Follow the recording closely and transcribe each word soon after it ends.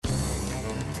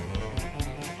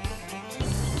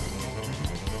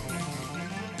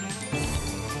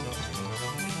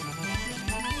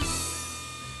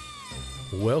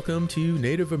Welcome to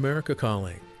Native America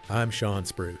Calling. I'm Sean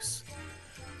Spruce.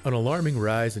 An alarming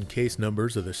rise in case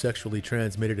numbers of the sexually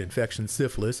transmitted infection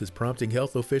syphilis is prompting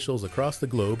health officials across the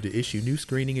globe to issue new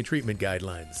screening and treatment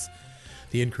guidelines.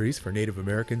 The increase for Native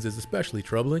Americans is especially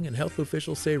troubling, and health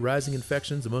officials say rising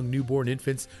infections among newborn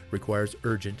infants requires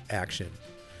urgent action.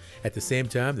 At the same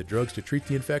time, the drugs to treat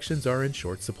the infections are in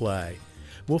short supply.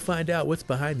 We'll find out what's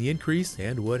behind the increase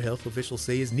and what health officials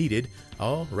say is needed,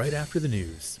 all right after the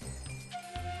news.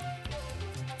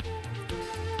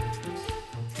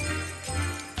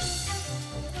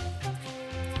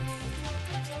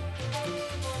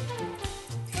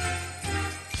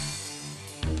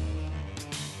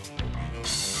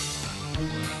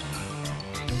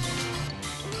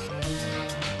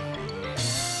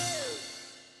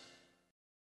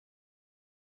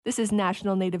 This is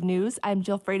National Native News. I'm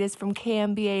Jill Freitas from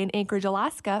KMBA in Anchorage,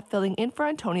 Alaska, filling in for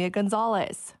Antonia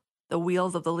Gonzalez. The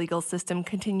wheels of the legal system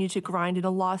continue to grind in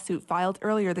a lawsuit filed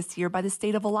earlier this year by the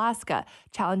state of Alaska,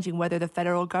 challenging whether the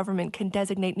federal government can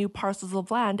designate new parcels of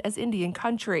land as Indian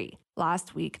country.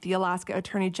 Last week, the Alaska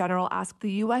Attorney General asked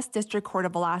the U.S. District Court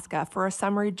of Alaska for a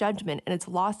summary judgment in its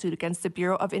lawsuit against the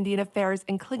Bureau of Indian Affairs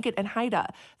in Tlingit and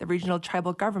Haida, the regional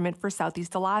tribal government for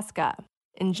Southeast Alaska.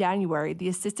 In January, the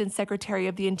Assistant Secretary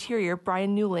of the Interior,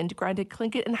 Brian Newland, granted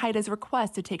Tlingit and Haida's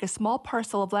request to take a small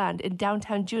parcel of land in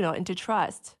downtown Juneau into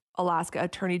trust. Alaska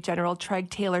Attorney General Treg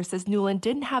Taylor says Newland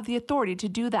didn't have the authority to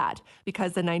do that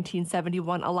because the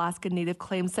 1971 Alaska Native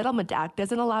Claims Settlement Act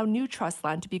doesn't allow new trust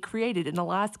land to be created in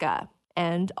Alaska.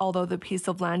 And although the piece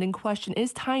of land in question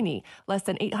is tiny, less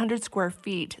than 800 square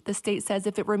feet, the state says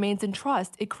if it remains in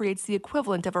trust, it creates the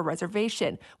equivalent of a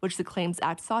reservation, which the Claims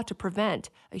Act sought to prevent,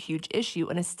 a huge issue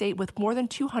in a state with more than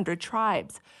 200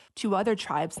 tribes. Two other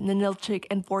tribes, Ninilchik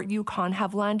and Fort Yukon,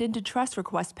 have land into trust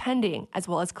requests pending, as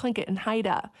well as Tlingit and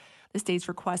Haida. The state's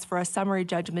request for a summary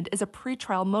judgment is a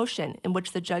pretrial motion in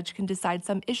which the judge can decide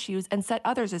some issues and set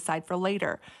others aside for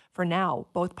later. For now,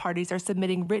 both parties are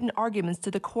submitting written arguments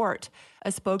to the court. A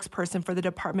spokesperson for the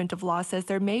Department of Law says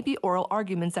there may be oral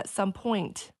arguments at some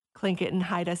point. Tlingit and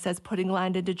Haida says putting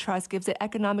land into trust gives it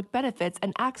economic benefits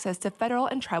and access to federal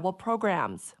and tribal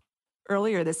programs.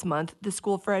 Earlier this month, the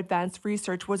School for Advanced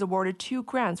Research was awarded 2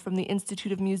 grants from the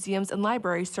Institute of Museums and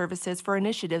Library Services for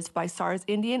initiatives by SAR's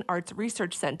Indian Arts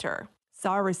Research Center.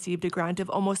 SAR received a grant of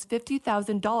almost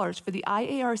 $50,000 for the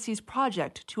IARC's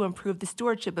project to improve the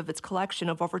stewardship of its collection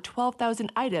of over 12,000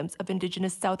 items of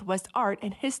Indigenous Southwest art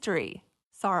and history.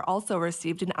 SAR also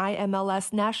received an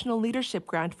IMLS National Leadership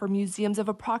Grant for museums of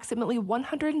approximately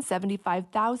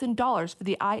 $175,000 for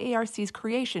the IARC's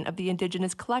creation of the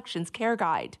Indigenous Collections Care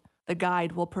Guide. The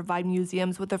guide will provide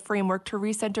museums with a framework to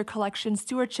recenter collection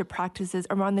stewardship practices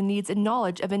around the needs and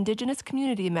knowledge of Indigenous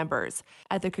community members.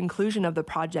 At the conclusion of the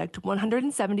project,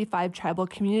 175 tribal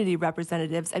community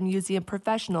representatives and museum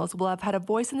professionals will have had a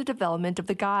voice in the development of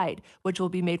the guide, which will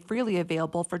be made freely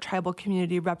available for tribal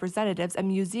community representatives and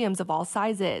museums of all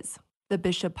sizes. The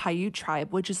Bishop Paiute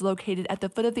tribe, which is located at the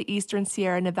foot of the eastern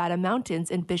Sierra Nevada mountains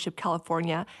in Bishop,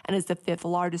 California, and is the 5th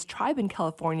largest tribe in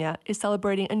California, is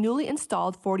celebrating a newly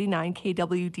installed 49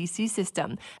 kW DC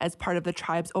system as part of the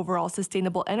tribe's overall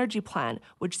sustainable energy plan,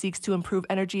 which seeks to improve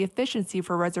energy efficiency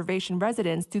for reservation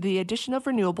residents through the addition of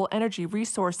renewable energy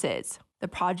resources. The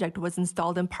project was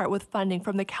installed in part with funding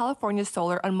from the California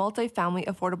Solar and Multifamily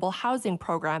Affordable Housing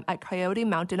Program at Coyote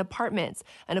Mountain Apartments,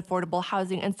 an affordable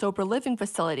housing and sober living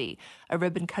facility. A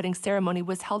ribbon-cutting ceremony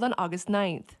was held on August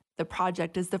 9th. The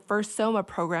project is the first SOMA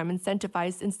program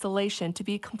incentivized installation to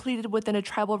be completed within a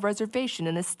tribal reservation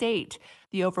in the state.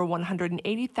 The over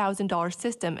 $180,000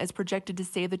 system is projected to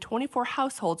save the 24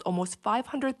 households almost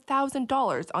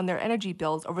 $500,000 on their energy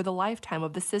bills over the lifetime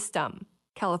of the system.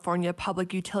 California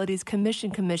Public Utilities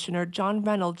Commission Commissioner John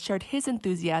Reynolds shared his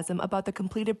enthusiasm about the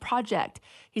completed project.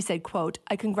 He said, quote,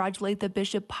 "I congratulate the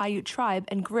Bishop Paiute tribe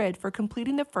and GRID for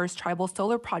completing the first tribal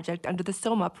solar project under the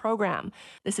SOMA program.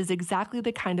 This is exactly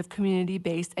the kind of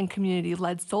community-based and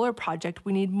community-led solar project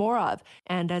we need more of.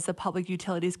 And as the Public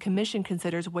Utilities Commission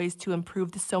considers ways to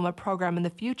improve the SOMA program in the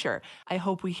future, I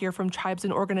hope we hear from tribes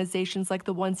and organizations like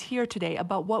the ones here today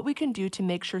about what we can do to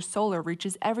make sure solar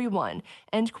reaches everyone."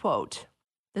 End quote.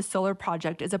 The solar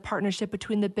project is a partnership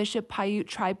between the Bishop Paiute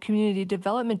Tribe Community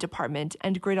Development Department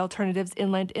and Grid Alternatives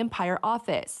Inland Empire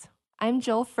Office. I'm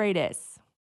Jill Freitas.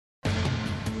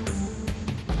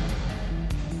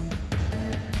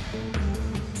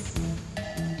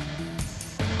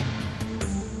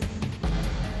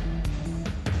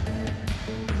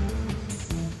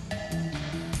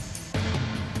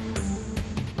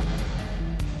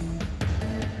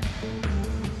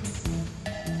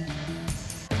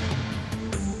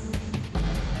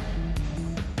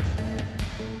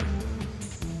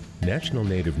 National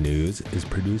Native News is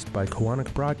produced by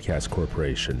Koahnic Broadcast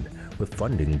Corporation with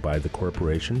funding by the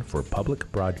Corporation for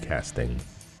Public Broadcasting.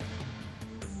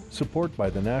 Support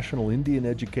by the National Indian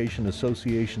Education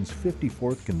Association's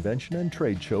 54th Convention and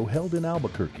Trade Show held in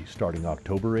Albuquerque starting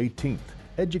October 18th.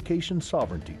 Education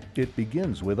Sovereignty. It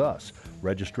begins with us.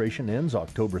 Registration ends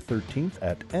October 13th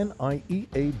at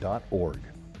niea.org.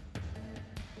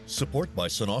 Support by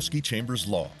Sonosky Chambers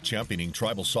Law, championing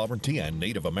tribal sovereignty and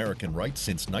Native American rights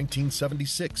since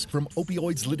 1976. From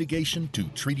opioids litigation to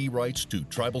treaty rights to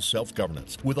tribal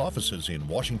self-governance. With offices in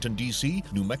Washington, D.C.,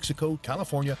 New Mexico,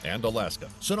 California, and Alaska.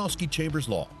 Sonosky Chambers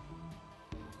Law.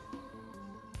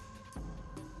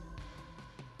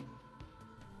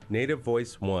 Native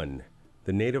Voice One,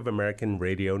 the Native American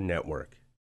Radio Network.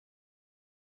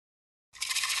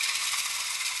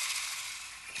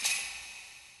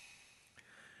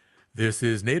 This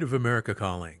is Native America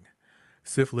Calling.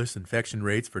 Syphilis infection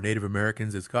rates for Native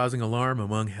Americans is causing alarm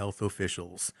among health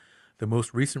officials. The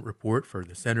most recent report for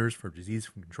the Centers for Disease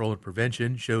Control and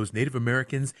Prevention shows Native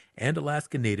Americans and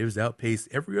Alaska Natives outpace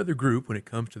every other group when it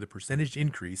comes to the percentage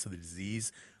increase of the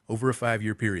disease over a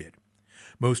 5-year period.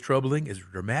 Most troubling is a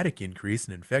dramatic increase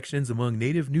in infections among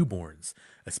Native newborns,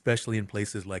 especially in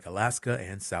places like Alaska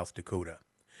and South Dakota.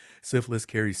 Syphilis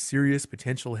carries serious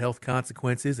potential health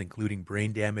consequences, including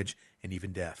brain damage and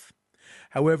even death.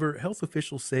 However, health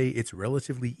officials say it's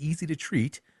relatively easy to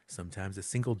treat. Sometimes a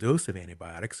single dose of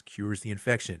antibiotics cures the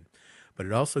infection, but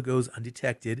it also goes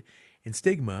undetected, and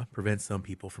stigma prevents some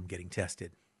people from getting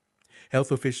tested.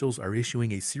 Health officials are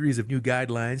issuing a series of new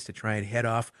guidelines to try and head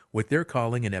off what they're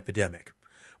calling an epidemic.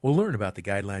 We'll learn about the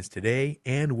guidelines today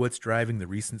and what's driving the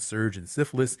recent surge in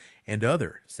syphilis and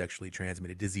other sexually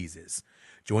transmitted diseases.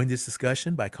 Join this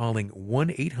discussion by calling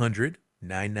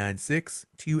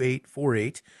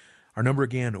 1-800-996-2848. Our number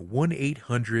again,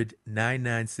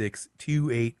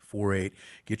 1-800-996-2848.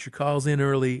 Get your calls in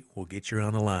early. We'll get you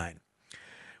on the line.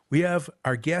 We have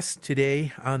our guest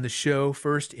today on the show.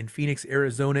 First in Phoenix,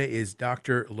 Arizona is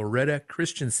Dr. Loretta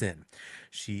Christensen.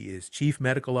 She is Chief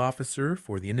Medical Officer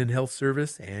for the Indian Health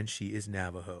Service, and she is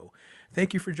Navajo.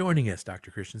 Thank you for joining us,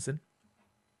 Dr. Christensen.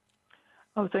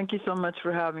 Oh, thank you so much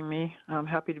for having me. I'm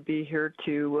happy to be here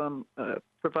to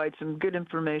provide some good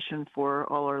information for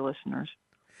all our listeners.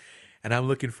 And I'm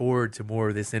looking forward to more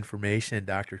of this information,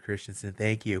 Dr. Christensen.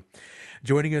 Thank you.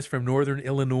 Joining us from Northern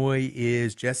Illinois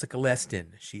is Jessica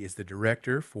Leston. She is the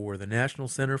director for the National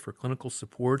Center for Clinical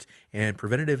Support and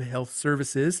Preventative Health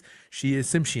Services. She is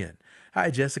Tsimshian.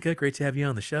 Hi, Jessica. Great to have you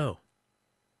on the show.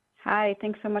 Hi.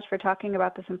 Thanks so much for talking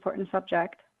about this important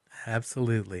subject.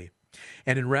 Absolutely.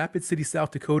 And in Rapid City,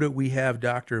 South Dakota, we have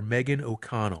Dr. Megan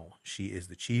O'Connell. She is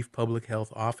the Chief Public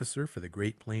Health Officer for the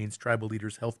Great Plains Tribal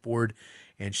Leaders Health Board,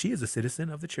 and she is a citizen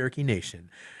of the Cherokee Nation.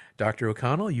 Dr.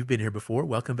 O'Connell, you've been here before.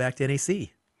 Welcome back to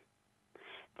NAC.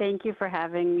 Thank you for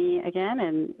having me again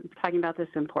and talking about this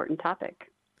important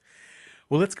topic.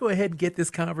 Well, let's go ahead and get this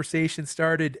conversation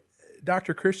started.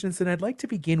 Dr. Christensen, I'd like to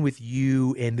begin with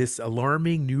you and this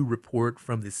alarming new report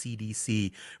from the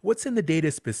CDC. What's in the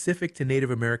data specific to Native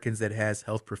Americans that has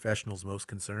health professionals most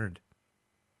concerned?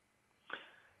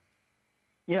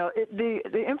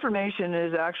 The information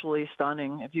is actually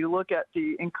stunning. If you look at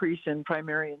the increase in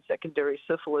primary and secondary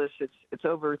syphilis, it's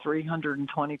over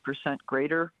 320%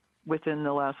 greater within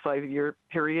the last 5-year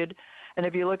period. And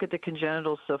if you look at the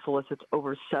congenital syphilis, it's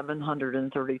over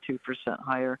 732%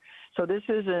 higher. So this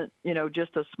isn't,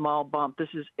 just a small bump. This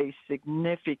is a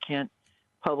significant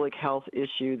public health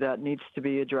issue that needs to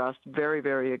be addressed very,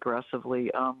 very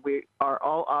aggressively. We are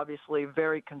all obviously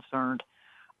very concerned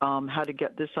how to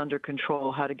get this under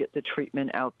control, how to get the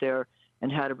treatment out there, and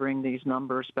how to bring these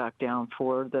numbers back down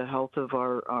for the health of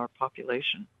our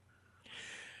population.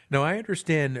 Now, I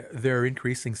understand there are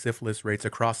increasing syphilis rates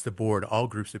across the board, all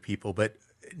groups of people, but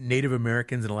Native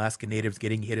Americans and Alaska Natives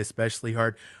getting hit especially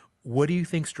hard. What do you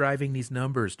think's driving these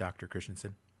numbers, Dr.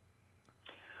 Christensen?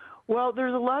 Well,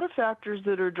 there's a lot of factors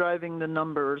that are driving the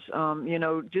numbers.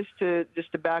 Just to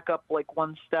back up like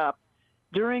one step,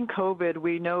 during COVID,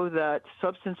 we know that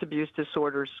substance abuse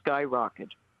disorders skyrocketed.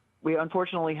 We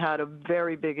unfortunately had a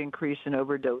very big increase in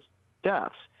overdose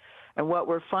deaths. And what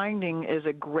we're finding is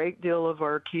a great deal of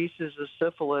our cases of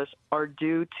syphilis are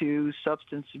due to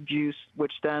substance abuse,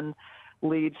 which then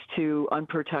leads to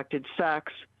unprotected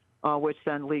sex, which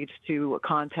then leads to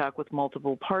contact with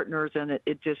multiple partners, and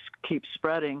it just keeps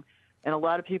spreading. And a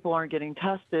lot of people aren't getting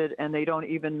tested, and they don't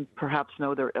even perhaps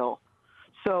know they're ill.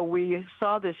 So we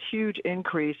saw this huge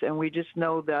increase, and we just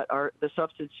know that the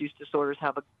substance use disorders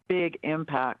have a big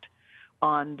impact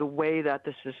on the way that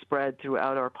this is spread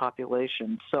throughout our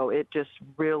population. So it just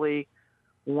really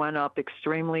went up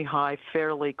extremely high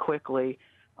fairly quickly.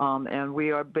 And we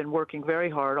have been working very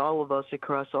hard, all of us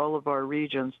across all of our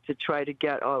regions, to try to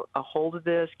get a hold of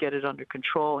this, get it under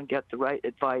control, and get the right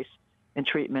advice and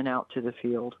treatment out to the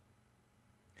field.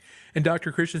 And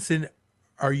Dr. Christensen,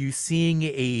 are you seeing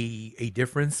a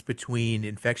difference between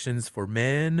infections for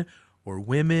men or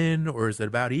women, or is it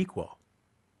about equal?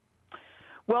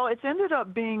 Well, it's ended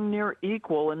up being near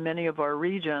equal in many of our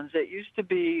regions. It used to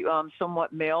be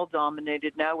somewhat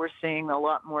male-dominated. Now we're seeing a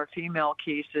lot more female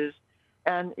cases.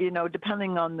 And,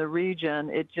 depending on the region,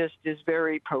 it just is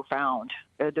very profound.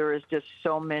 There is just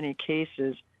so many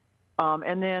cases.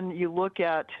 And then you look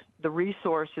at the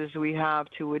resources we have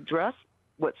to address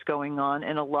what's going on,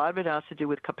 and a lot of it has to do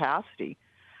with capacity.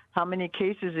 How many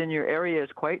cases in your area is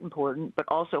quite important, but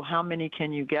also how many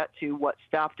can you get to? What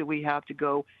staff do we have to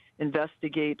go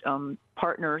investigate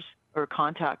partners or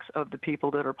contacts of the people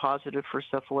that are positive for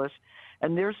syphilis?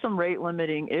 And there's some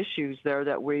rate-limiting issues there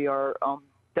that we are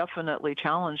definitely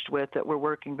challenged with, that we're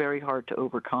working very hard to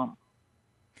overcome.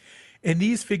 And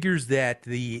these figures that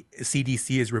the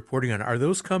CDC is reporting on, are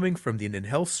those coming from the Indian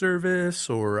Health Service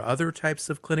or other types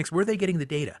of clinics? Where are they getting the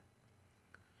data?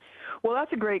 Well,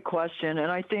 that's a great question.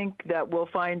 And I think that we'll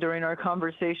find during our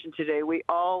conversation today, we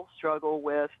all struggle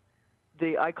with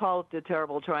I call it the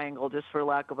terrible triangle, just for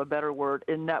lack of a better word,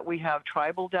 in that we have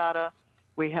tribal data,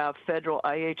 we have federal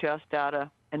IHS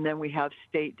data, and then we have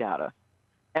state data.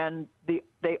 And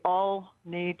they all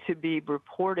need to be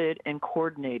reported and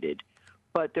coordinated.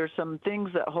 But there's some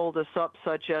things that hold us up,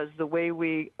 such as the way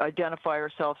we identify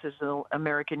ourselves as an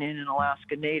American Indian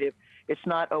Alaska Native. It's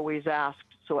not always asked,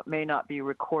 so it may not be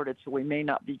recorded, so we may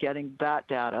not be getting that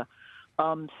data.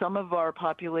 Some of our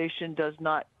population does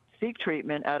not seek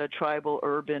treatment at a tribal,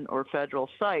 urban, or federal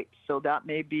site, so that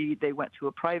may be they went to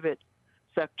a private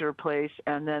sector place,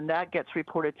 and then that gets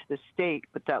reported to the state,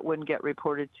 but that wouldn't get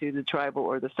reported to the tribal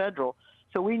or the federal.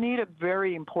 So we need a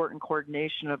very important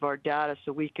coordination of our data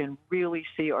so we can really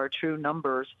see our true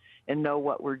numbers and know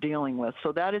what we're dealing with.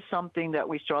 So that is something that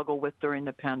we struggle with during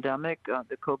the pandemic,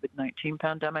 the COVID-19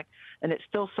 pandemic, and it's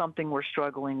still something we're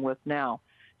struggling with now.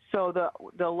 So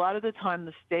a lot of the time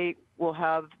the state will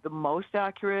have the most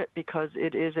accurate because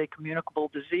it is a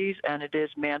communicable disease and it is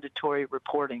mandatory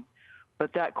reporting.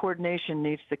 But that coordination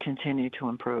needs to continue to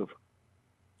improve.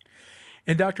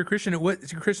 And Dr.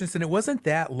 Christensen, it wasn't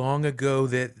that long ago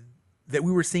that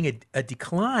we were seeing a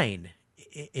decline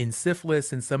in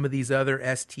syphilis and some of these other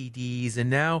STDs, and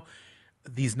now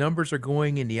these numbers are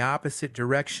going in the opposite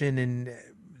direction, and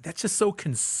that's just so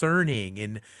concerning.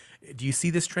 And do you see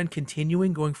this trend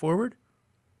continuing going forward?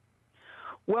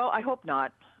 Well, I hope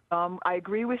not. I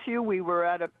agree with you. We were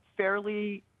at a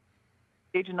fairly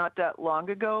age not that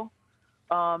long ago.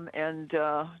 And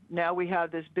now we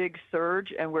have this big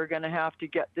surge, and we're going to have to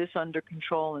get this under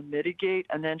control and mitigate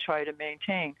and then try to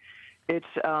maintain. It's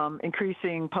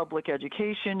increasing public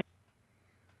education.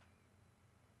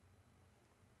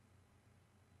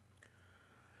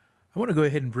 I want to go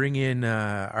ahead and bring in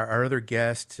our other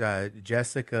guest,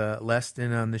 Jessica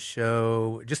Leston, on the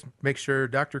show. Just make sure,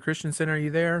 Dr. Christensen, are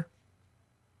you there?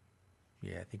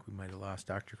 Yeah, I think we might have lost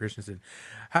Dr. Christensen.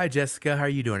 Hi, Jessica. How are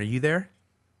you doing? Are you there?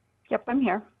 Yep, I'm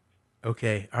here.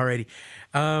 Okay, all righty.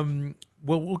 Well,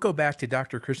 we'll go back to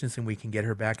Dr. Christensen. We can get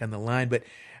her back on the line. But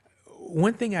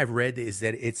one thing I've read is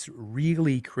that it's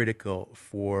really critical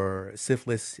for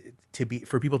syphilis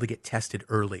for people to get tested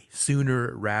early,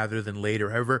 sooner rather than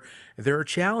later. However, there are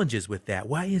challenges with that.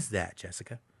 Why is that,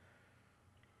 Jessica?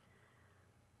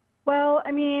 Well,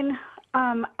 I mean,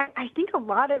 I think a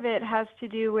lot of it has to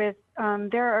do with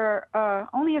there are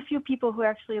only a few people who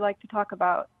actually like to talk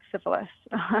about syphilis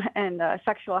and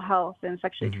sexual health and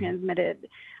sexually transmitted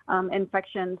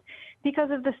infections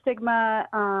because of the stigma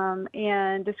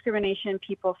and discrimination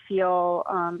people feel,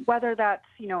 whether that's,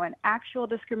 an actual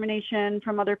discrimination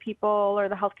from other people or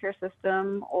the healthcare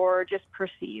system or just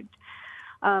perceived.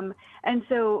 And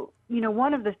so,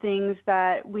 one of the things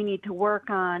that we need to work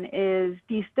on is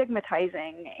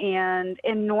destigmatizing and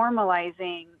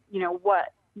normalizing,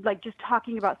 just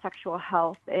talking about sexual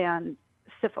health and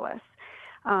syphilis.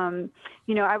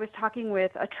 I was talking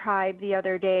with a tribe the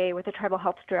other day with a tribal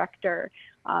health director,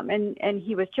 and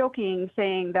he was joking,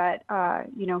 saying that,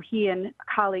 he and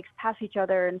colleagues pass each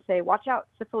other and say, watch out,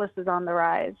 syphilis is on the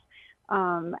rise.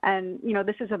 And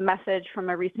this is a message from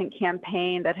a recent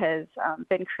campaign that has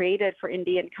been created for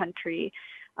Indian country.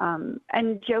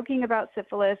 And joking about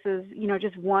syphilis is,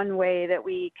 just one way that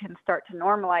we can start to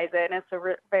normalize it. And it's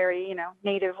a very,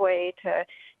 native way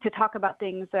to talk about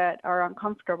things that are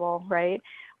uncomfortable, right?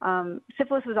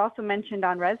 Syphilis was also mentioned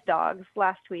on Res Dogs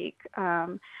last week.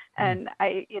 And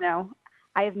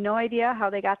I have no idea how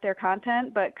they got their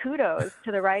content, but kudos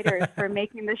to the writers for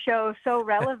making the show so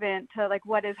relevant to like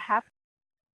what is happening.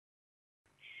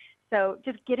 So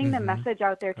just getting the message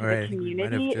out there to the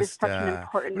community is such an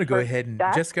important I'm going to go ahead and,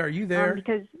 step, Jessica, are you there?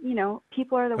 because,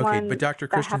 people are the ones but Dr.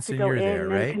 that have to Christensen, go you're in there,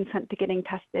 right? and consent to getting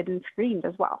tested and screened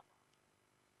as well.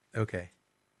 Okay.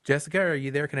 Jessica, are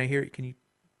you there? Can I hear you? Can you?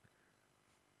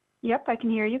 Yep, I can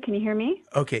hear you. Can you hear me?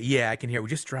 Okay, yeah, I can hear. We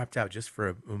just dropped out just for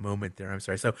a moment there. I'm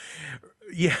sorry. So,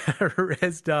 yeah,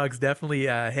 Res Dog's definitely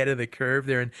ahead of the curve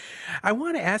there. And I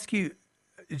want to ask you,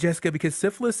 Jessica, because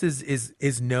syphilis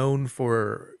is known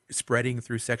for spreading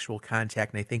through sexual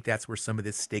contact, and I think that's where some of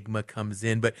this stigma comes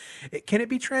in. But can it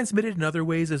be transmitted in other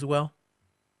ways as well?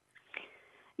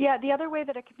 Yeah, the other way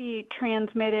that it could be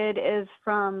transmitted is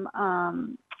from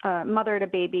mother to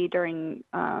baby during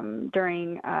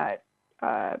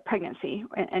pregnancy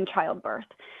and childbirth.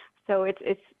 So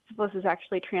syphilis is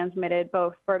actually transmitted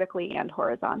both vertically and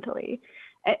horizontally,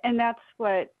 and that's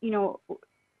what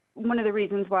one of the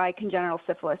reasons why congenital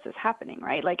syphilis is happening,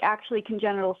 right? Like actually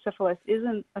congenital syphilis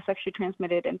isn't a sexually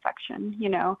transmitted infection,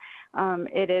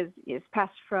 it is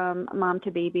passed from mom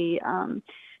to baby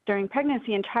during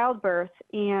pregnancy and childbirth.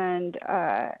 And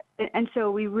so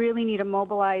we really need to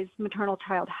mobilize maternal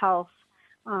child health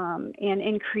and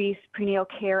increase prenatal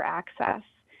care access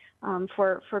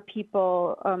for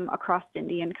people across the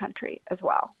Indian country as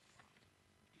well.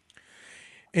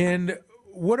 And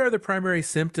what are the primary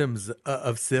symptoms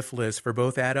of syphilis for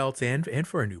both adults and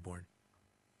for a newborn?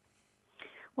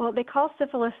 Well, they call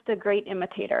syphilis the great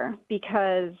imitator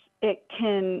because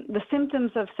the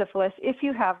symptoms of syphilis, if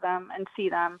you have them and see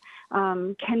them,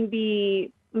 can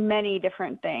be many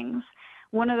different things.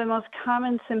 One of the most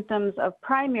common symptoms of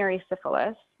primary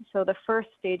syphilis, so the first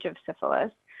stage of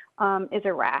syphilis, is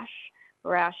a rash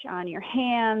on your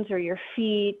hands or your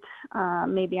feet,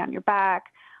 maybe on your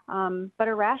back. But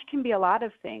a rash can be a lot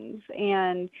of things.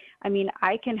 And I mean,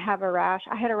 I can have a rash.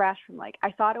 I had a rash from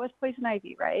I thought it was poison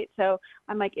ivy, right? So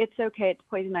I'm like, it's okay. It's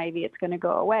poison ivy. It's going to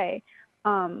go away.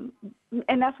 And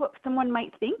that's what someone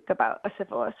might think about a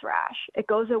syphilis rash. It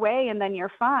goes away and then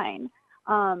you're fine.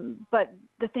 But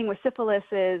the thing with syphilis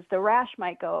is the rash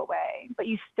might go away, but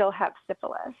you still have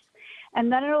syphilis. And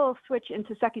then it'll switch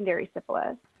into secondary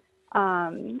syphilis.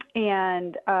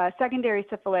 Secondary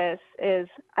syphilis is,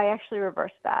 I actually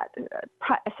reversed that.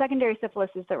 Secondary syphilis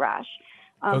is the rash.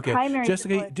 Okay, Jessica,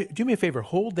 syphilis, do me a favor.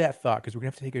 Hold that thought because we're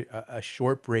going to have to take a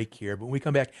short break here. But when we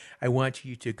come back, I want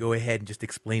you to go ahead and just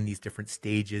explain these different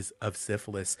stages of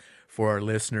syphilis for our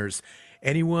listeners.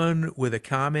 Anyone with a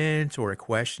comment or a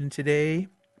question today,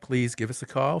 please give us a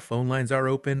call. Phone lines are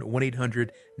open,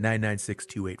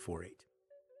 1-800-996-2848.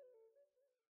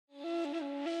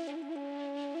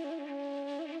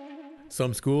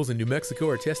 Some schools in New Mexico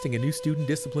are testing a new student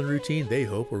discipline routine they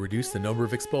hope will reduce the number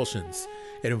of expulsions.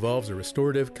 It involves a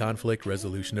restorative conflict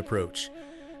resolution approach.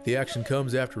 The action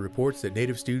comes after reports that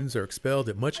Native students are expelled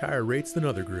at much higher rates than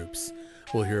other groups.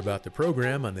 We'll hear about the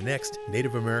program on the next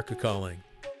Native America Calling.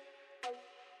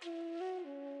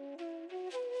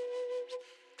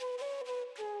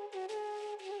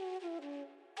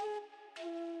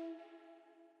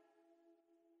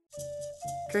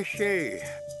 Keshe,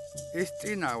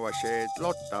 istina washe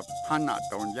lotta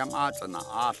hanaton yam atana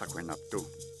asaquinatu.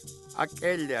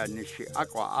 Akelia nishi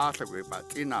aqua asaqui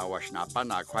patina washna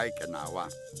pana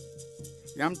quaikenawa.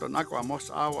 Yam ton aqua mos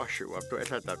awashu up to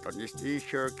esataton is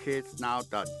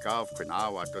esurekidsnow.gov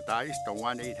quinawa to dice to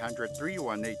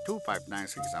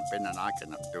 1-800-318-2596 and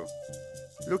penanakanaptu.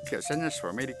 Look here, Centers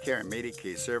for Medicare and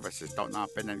Medicaid Services don't not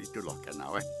penanitu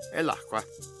lokanawe. Elaqua.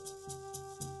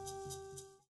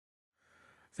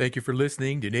 Thank you for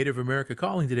listening to Native America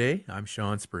Calling today. I'm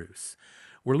Sean Spruce.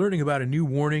 We're learning about a new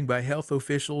warning by health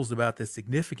officials about the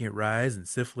significant rise in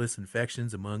syphilis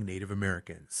infections among Native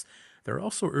Americans. They're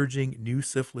also urging new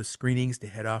syphilis screenings to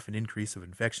head off an increase of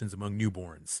infections among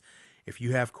newborns. If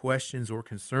you have questions or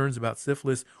concerns about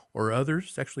syphilis or other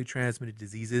sexually transmitted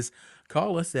diseases,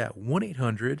 call us at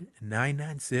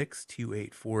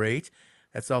 1-800-996-2848.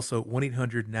 That's also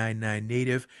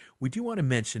 1-800-99-NATIVE. We do want to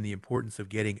mention the importance of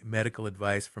getting medical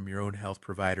advice from your own health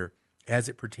provider as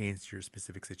it pertains to your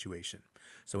specific situation.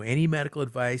 So any medical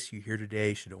advice you hear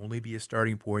today should only be a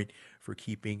starting point for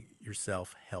keeping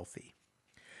yourself healthy.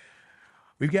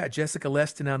 We've got Jessica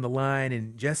Leston on the line,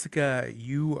 and Jessica,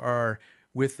 you are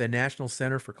with the National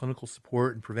Center for Clinical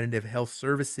Support and Preventative Health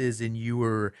Services, and you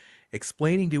were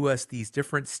explaining to us these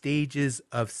different stages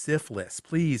of syphilis.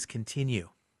 Please continue.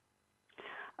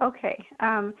 Okay,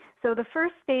 so the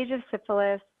first stage of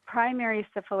syphilis, primary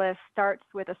syphilis, starts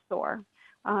with a sore.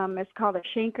 It's called a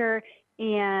chancre,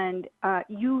 and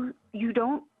you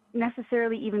don't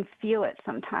necessarily even feel it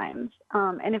sometimes.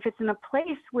 And if it's in a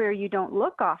place where you don't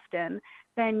look often,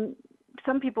 then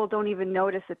some people don't even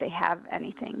notice that they have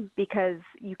anything because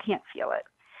you can't feel it.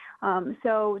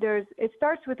 So it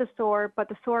starts with a sore, but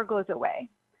the sore goes away.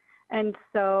 And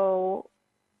so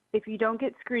if you don't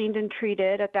get screened and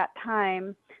treated at that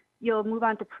time, you'll move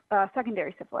on to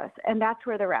secondary syphilis, and that's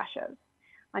where the rash is,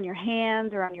 on your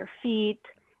hands or on your feet.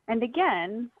 And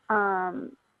again,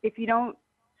 if you don't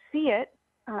see it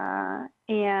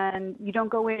and you don't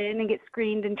go in and get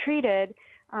screened and treated,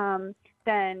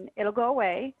 then it'll go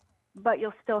away, but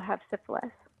you'll still have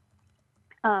syphilis.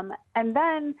 And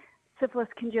then syphilis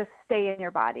can just stay in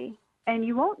your body, and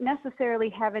you won't necessarily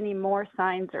have any more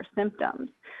signs or symptoms.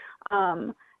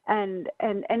 And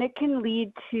it can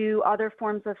lead to other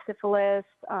forms of syphilis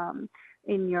that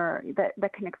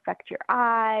can affect your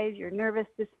eyes, your nervous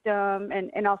system,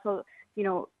 and also,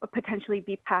 potentially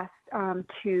be passed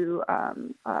to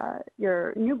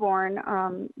your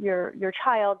newborn, your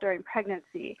child during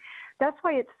pregnancy. That's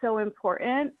why it's so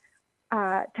important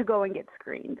to go and get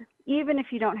screened, even if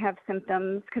you don't have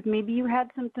symptoms, because maybe you had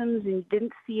symptoms and you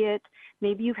didn't see it.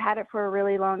 Maybe you've had it for a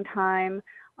really long time.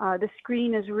 The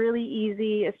screen is really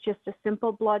easy. It's just a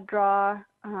simple blood draw.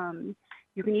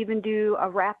 You can even do a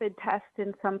rapid test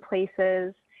in some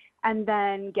places and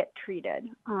then get treated.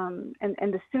 And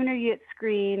the sooner you get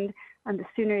screened and the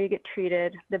sooner you get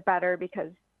treated, the better,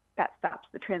 because that stops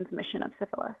the transmission of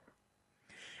syphilis.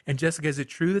 And Jessica, is it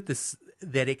true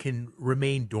that it can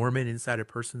remain dormant inside a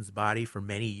person's body for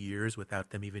many years without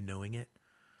them even knowing it?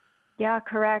 Yeah,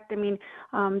 correct. I mean,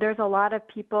 there's a lot of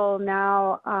people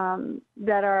now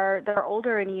that are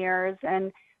older in years,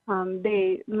 and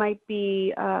they might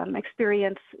be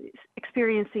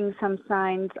experiencing some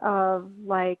signs of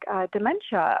like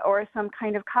dementia or some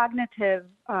kind of cognitive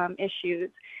issues.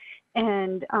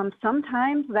 And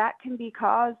sometimes that can be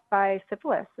caused by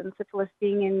syphilis, and syphilis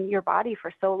being in your body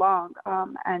for so long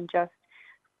and just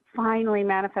finally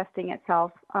manifesting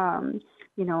itself, in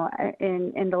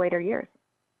the later years.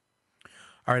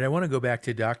 All right, I want to go back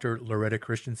to Dr. Loretta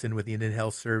Christensen with the Indian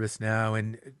Health Service now.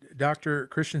 And Dr.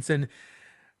 Christensen,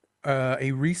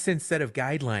 a recent set of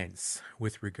guidelines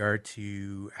with regard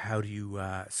to how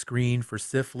to screen for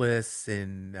syphilis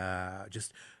and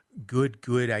just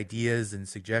good ideas and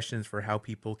suggestions for how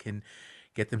people can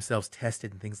get themselves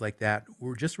tested and things like that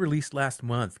were just released last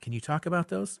month. Can you talk about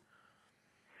those?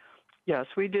 Yes,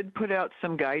 we did put out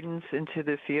some guidance into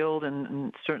the field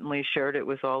and certainly shared it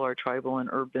with all our tribal and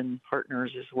urban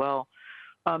partners as well.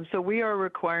 So we are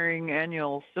requiring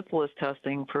annual syphilis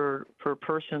testing for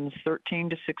persons 13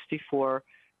 to 64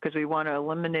 because we want to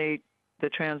eliminate the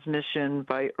transmission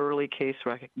by early case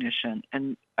recognition.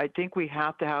 And I think we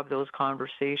have to have those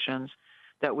conversations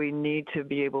that we need to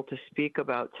be able to speak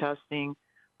about testing,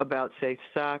 about safe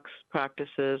sex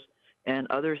practices, and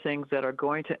other things that are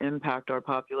going to impact our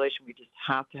population. We just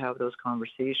have to have those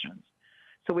conversations.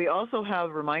 So we also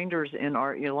have reminders in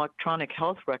our electronic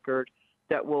health record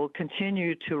that will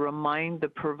continue to remind the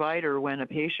provider when a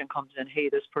patient comes in, hey,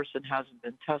 this person hasn't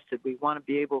been tested. We want to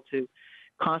be able to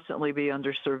constantly be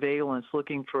under surveillance,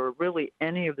 looking for really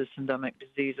any of the syndemic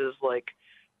diseases like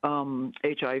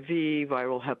HIV,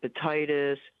 viral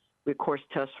hepatitis. We, of course,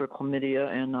 test for chlamydia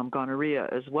and gonorrhea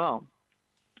as well.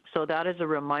 So that is a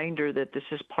reminder that this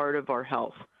is part of our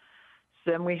health.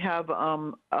 Then we have,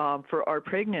 for our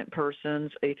pregnant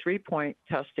persons, a 3-point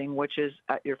testing, which is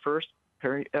at your first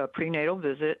prenatal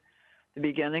visit, the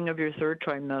beginning of your third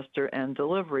trimester, and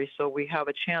delivery. So we have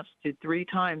a chance to 3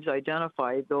 times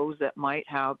identify those that might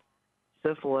have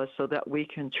syphilis so that we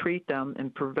can treat them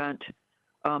and prevent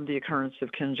the occurrence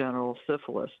of congenital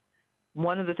syphilis.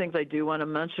 One of the things I do want to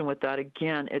mention with that,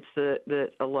 again, it's that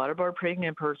a lot of our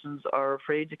pregnant persons are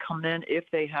afraid to come in if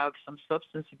they have some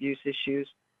substance abuse issues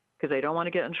because they don't want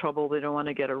to get in trouble, they don't want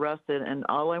to get arrested. And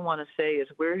all I want to say is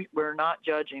we're not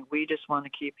judging. We just want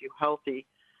to keep you healthy,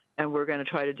 and we're going to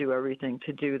try to do everything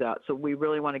to do that. So we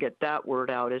really want to get that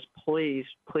word out is please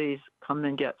come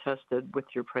and get tested with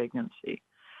your pregnancy.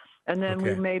 And then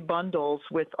we made bundles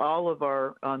with all of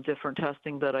our different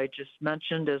testing that I just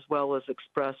mentioned, as well as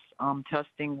express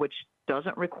testing, which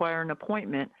doesn't require an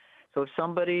appointment. So if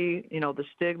somebody, the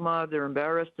stigma, they're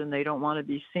embarrassed and they don't want to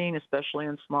be seen, especially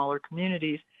in smaller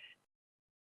communities,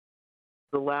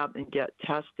 the lab and get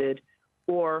tested,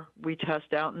 or we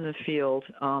test out in the field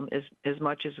as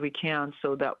much as we can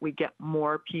so that we get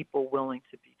more people willing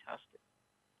to be tested.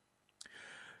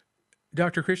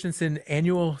 Dr. Christensen,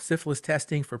 annual syphilis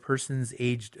testing for persons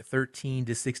aged 13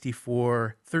 to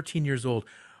 64, 13 years old.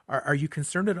 Are you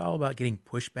concerned at all about getting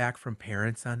pushback from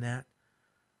parents on that?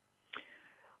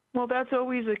 Well, that's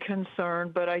always a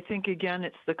concern, but I think, again,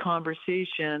 it's the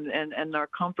conversation and our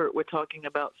comfort with talking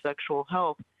about sexual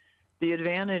health. The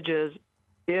advantage is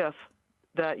if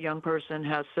that young person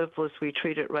has syphilis, we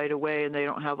treat it right away and they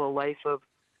don't have a life of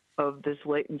this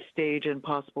latent stage and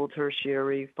possible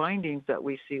tertiary findings that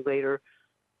we see later.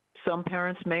 Some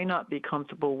parents may not be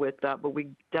comfortable with that, but we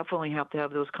definitely have to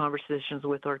have those conversations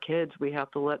with our kids. We have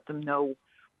to let them know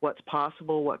what's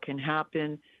possible, what can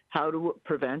happen, how to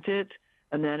prevent it,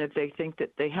 and then if they think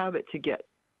that they have it, to get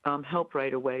help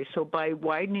right away. So by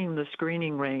widening the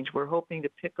screening range, we're hoping to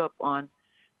pick up on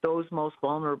those most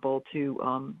vulnerable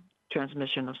to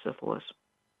transmission of syphilis.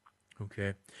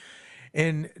 Okay.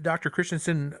 And Dr.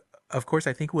 Christensen, of course,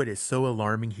 I think what is so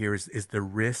alarming here is the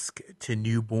risk to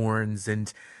newborns.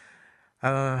 And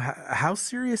how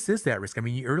serious is that risk? I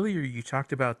mean, earlier you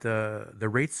talked about the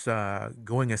rates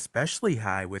going especially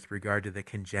high with regard to the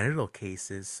congenital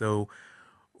cases. So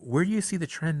where do you see the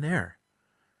trend there?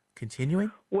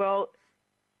 Continuing? Well,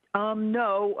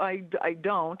 no, I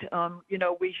don't.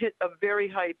 We hit a very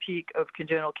high peak of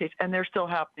congenital cases, and they're still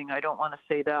happening. I don't want to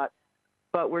say that.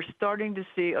 But we're starting to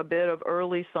see a bit of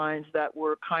early signs that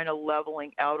we're kind of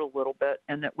leveling out a little bit,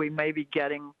 and that we may be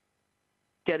getting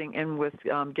in with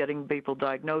getting people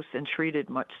diagnosed and treated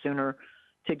much sooner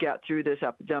to get through this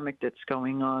epidemic that's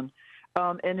going on.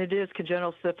 And it is,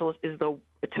 congenital syphilis is,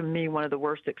 to me, one of the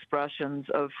worst expressions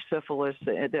of syphilis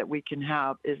that we can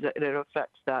have, is that it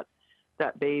affects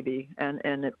that baby, and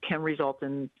it can result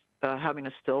in having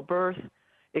a stillbirth.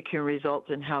 It can result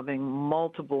in having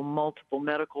multiple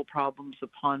medical problems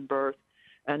upon birth,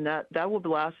 and that will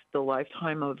last the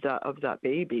lifetime of that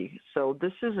baby. So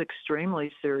this is extremely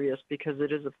serious because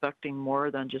it is affecting more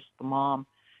than just the mom.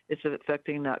 It's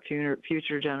affecting that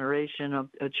future generation of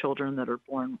children that are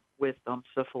born with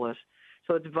syphilis.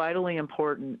 So it's vitally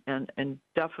important and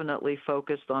definitely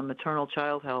focused on maternal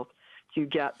child health to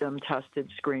get them tested,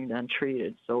 screened, and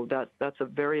treated. So that's a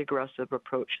very aggressive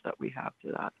approach that we have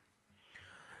to that.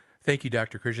 Thank you,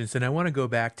 Dr. Christensen. I want to go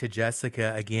back to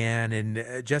Jessica again.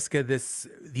 And Jessica,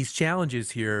 these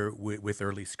challenges here with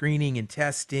early screening and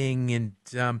testing, and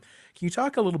can you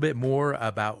talk a little bit more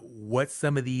about what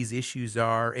some of these issues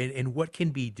are and what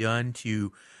can be done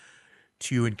to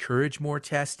encourage more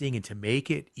testing and to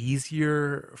make it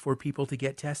easier for people to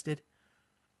get tested?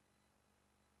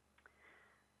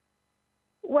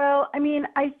 Well, I mean,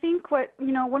 I think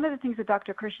one of the things that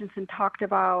Dr. Christensen talked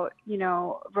about,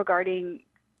 regarding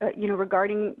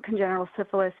congenital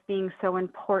syphilis being so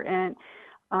important,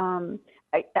 I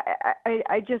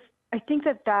think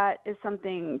that is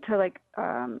something to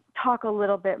talk a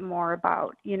little bit more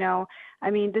about. I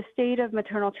mean, the state of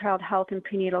maternal child health and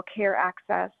prenatal care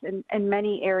access in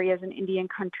many areas in Indian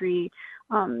country,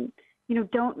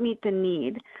 don't meet the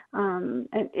need.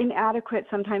 And inadequate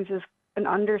sometimes is an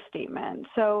understatement.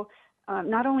 So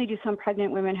not only do some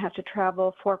pregnant women have to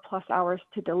travel 4+ hours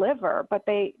to deliver, but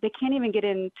they can't even get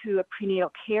into a prenatal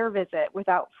care visit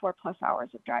without 4+ hours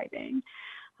of driving.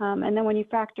 And then when you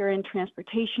factor in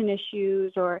transportation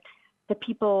issues, or the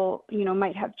people,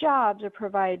 might have jobs or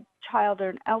provide child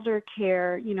or elder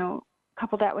care,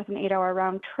 couple that with an 8-hour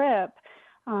round trip,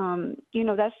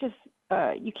 that's just,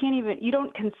 you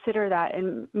don't consider that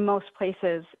in most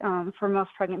places for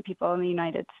most pregnant people in the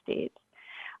United States.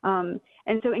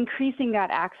 And so increasing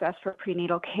that access for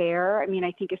prenatal care, I mean,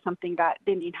 I think is something that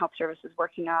the Indian Health Service is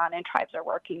working on and tribes are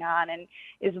working on, and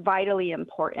is vitally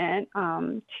important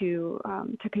to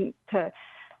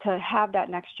have that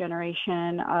next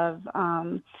generation of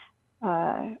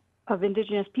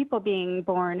Indigenous people being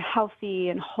born healthy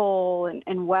and whole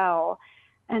and well.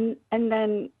 And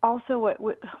then also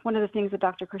one of the things that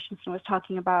Dr. Christensen was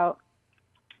talking about,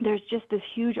 there's just this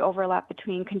huge overlap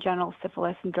between congenital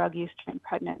syphilis and drug use during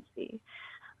pregnancy.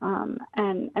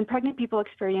 And pregnant people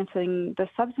experiencing the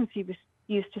substance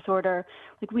use disorder,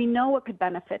 we know what could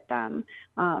benefit them.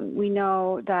 We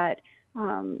know that,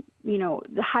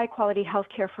 the high quality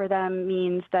healthcare for them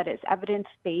means that it's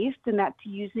evidence-based, and that's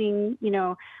using,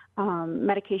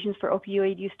 medications for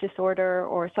opioid use disorder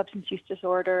or substance use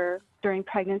disorder during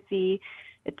pregnancy.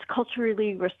 It's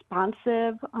culturally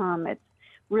responsive. It's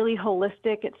really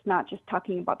holistic. It's not just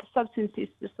talking about the substance use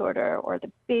disorder or the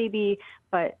baby,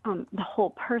 but the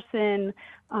whole person,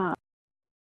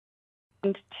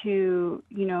 and to,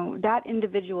 that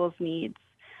individual's needs.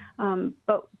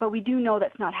 But we do know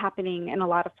that's not happening in a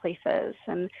lot of places,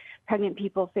 and pregnant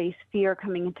people face fear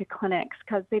coming into clinics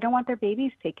because they don't want their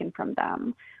babies taken from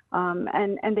them,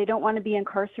 and they don't want to be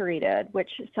incarcerated, which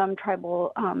some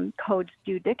tribal codes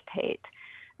do dictate.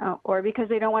 Or because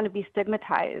they don't want to be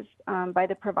stigmatized by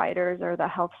the providers or the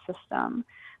health system.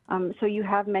 So you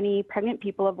have many pregnant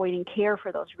people avoiding care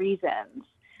for those reasons.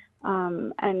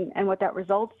 And what that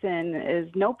results in is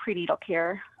no prenatal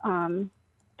care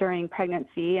during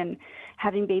pregnancy, and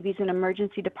having babies in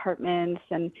emergency departments,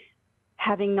 and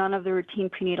having none of the routine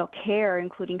prenatal care,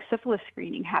 including syphilis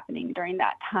screening, happening during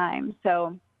that time.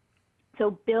 So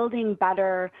building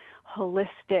better,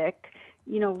 holistic,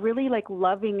 really like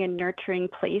loving and nurturing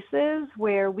places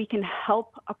where we can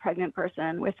help a pregnant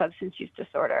person with substance use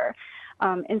disorder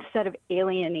instead of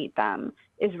alienate them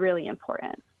is really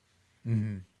important.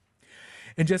 Mm-hmm.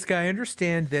 And Jessica, I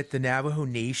understand that the Navajo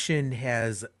Nation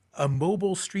has a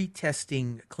mobile street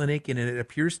testing clinic, and it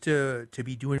appears to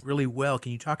be doing really well.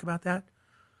 Can you talk about that?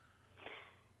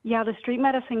 Yeah, the street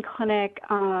medicine clinic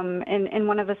in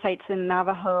one of the sites in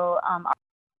Navajo are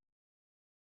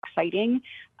exciting.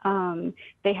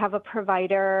 They have a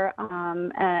provider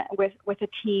with a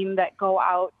team that go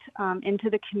out into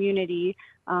the community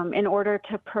in order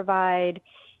to provide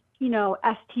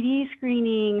STD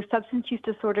screening, substance use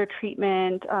disorder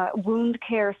treatment, wound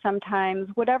care sometimes,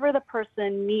 whatever the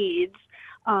person needs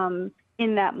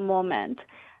in that moment.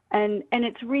 And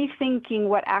it's rethinking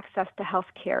what access to health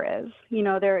care is.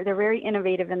 They're very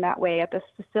innovative in that way at this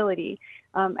facility.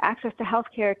 Access to health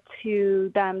care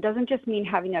to them doesn't just mean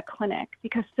having a clinic,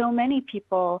 because so many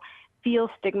people feel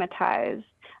stigmatized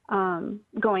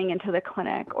going into the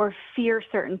clinic, or fear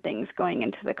certain things going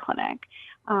into the clinic.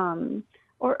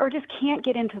 Or just can't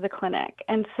get into the clinic.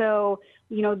 And so,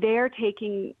 they're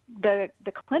taking the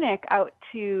clinic out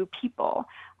to people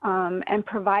and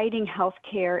providing health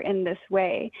care in this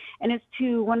way. And it's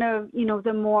to one of,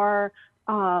 the more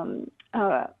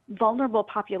vulnerable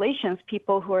populations,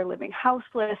 people who are living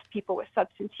houseless, people with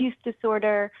substance use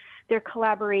disorder. They're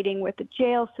collaborating with the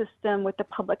jail system, with the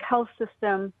public health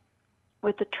system,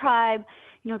 with the tribe.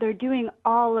 They're doing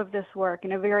all of this work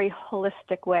in a very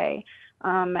holistic way.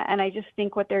 And I just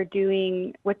think what they're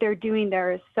doing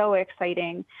there is so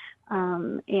exciting,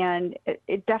 and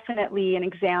it definitely an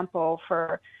example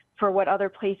for what other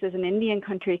places in Indian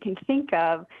country can think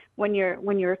of when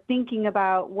you're thinking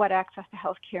about what access to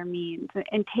healthcare means,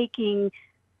 and taking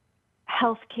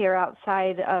healthcare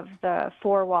outside of the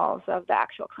four walls of the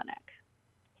actual clinic.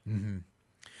 Mm-hmm.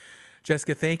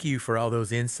 Jessica, thank you for all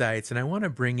those insights. And I want to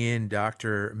bring in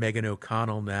Dr. Megan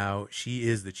O'Connell now. She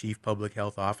is the Chief Public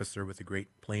Health Officer with the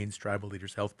Great Plains Tribal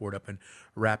Leaders Health Board up in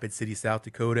Rapid City, South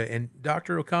Dakota. And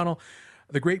Dr. O'Connell,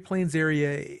 the Great Plains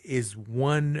area is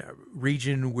one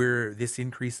region where this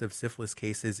increase of syphilis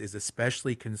cases is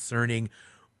especially concerning.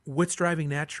 What's driving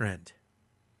that trend?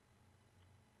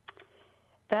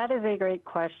 That is a great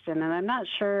question, and I'm not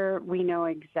sure we know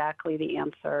exactly the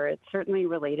answer. It's certainly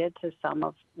related to some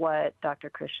of what Dr.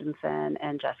 Christensen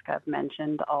and Jessica have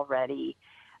mentioned already.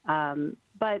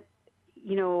 But,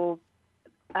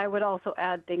 I would also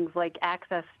add things like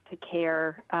access to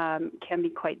care can be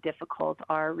quite difficult.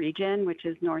 Our region, which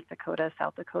is North Dakota,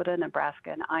 South Dakota,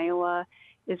 Nebraska, and Iowa,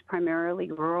 is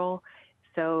primarily rural.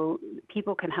 So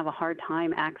people can have a hard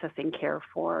time accessing care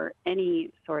for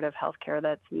any sort of health care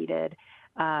that's needed.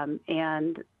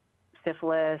 And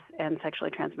syphilis and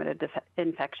sexually transmitted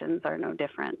infections are no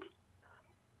different.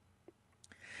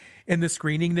 And the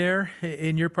screening there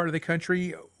in your part of the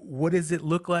country, what does it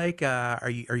look like? Are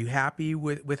you happy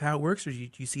with how it works, or do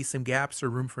you see some gaps or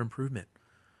room for improvement?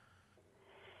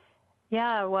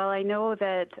 Yeah, well, I know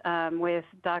that with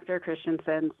Dr.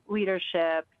 Christensen's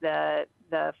leadership, the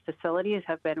facilities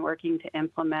have been working to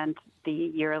implement the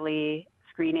yearly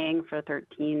screening for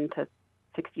 13 to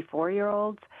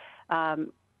 64-year-olds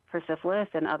for syphilis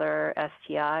and other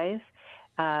STIs.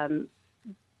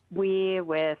 We,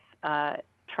 with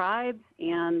tribes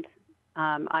and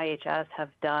IHS, have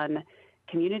done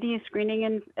community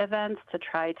screening events to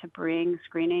try to bring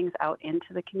screenings out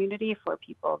into the community for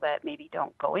people that maybe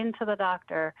don't go into the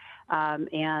doctor,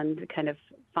 and kind of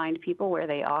find people where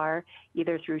they are,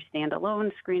 either through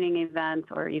standalone screening events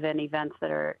or even events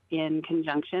that are in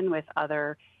conjunction with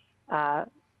other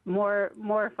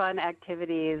more fun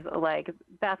activities like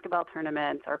basketball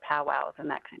tournaments or powwows and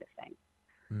that kind of thing.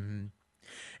 Mm-hmm.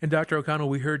 And Dr. O'Connell,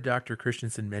 we heard Dr.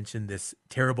 Christensen mention this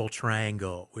terrible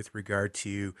triangle with regard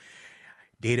to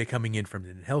data coming in from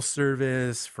the health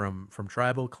service, from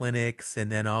tribal clinics,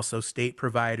 and then also state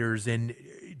providers. And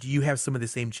do you have some of the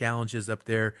same challenges up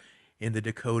there in the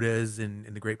Dakotas and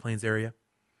in the Great Plains area?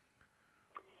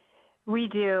 We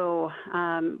do.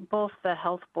 Both the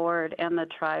health board and the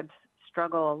tribes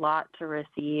struggle a lot to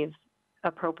receive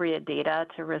appropriate data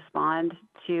to respond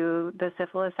to the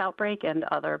syphilis outbreak and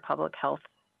other public health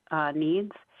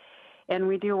needs. And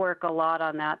we do work a lot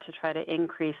on that to try to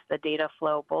increase the data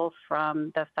flow, both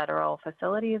from the federal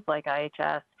facilities like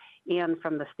IHS and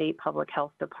from the state public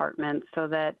health department so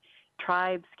that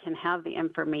tribes can have the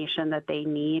information that they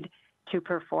need to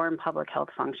perform public health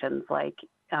functions like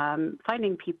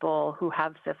finding people who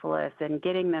have syphilis and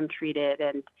getting them treated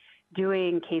and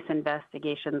doing case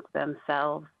investigations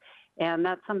themselves. And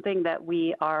that's something that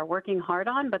we are working hard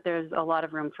on, but there's a lot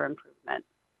of room for improvement.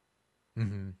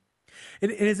 Mm-hmm.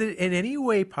 And is it in any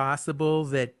way possible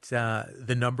that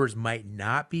the numbers might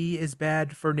not be as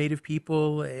bad for Native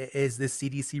people as this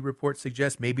CDC report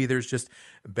suggests? Maybe there's just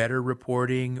better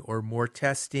reporting or more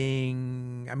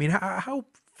testing. I mean, how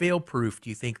fail-proof do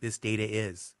you think this data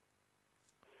is?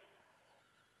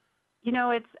 You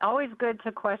know, it's always good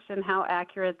to question how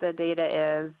accurate the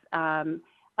data is.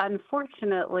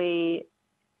 Unfortunately,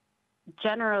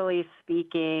 generally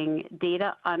speaking,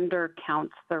 data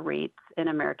undercounts the rates in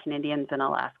American Indians and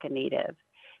Alaska Native.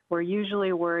 We're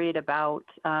usually worried about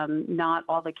not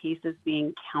all the cases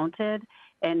being counted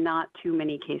and not too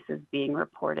many cases being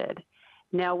reported.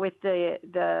 Now, with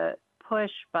the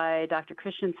push by Dr.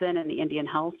 Christensen and the Indian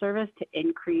Health Service to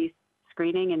increase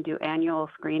screening and do annual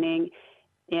screening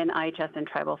in IHS and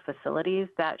tribal facilities,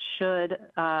 that should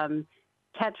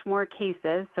catch more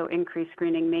cases, so increased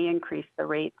screening may increase the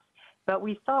rates. But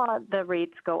we saw the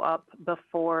rates go up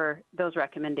before those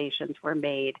recommendations were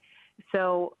made.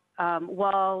 So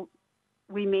while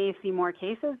we may see more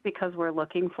cases because we're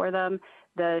looking for them,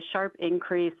 the sharp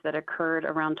increase that occurred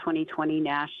around 2020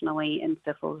 nationally in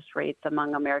syphilis rates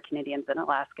among American Indians and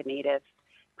Alaska Natives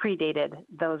predated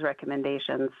those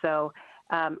recommendations. So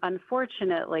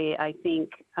unfortunately, I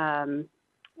think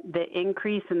the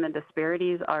increase in the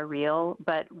disparities are real,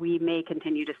 but we may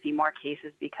continue to see more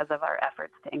cases because of our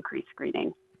efforts to increase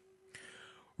screening.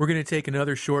 We're going to take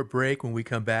another short break. When we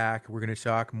come back, we're going to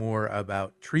talk more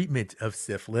about treatment of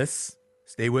syphilis.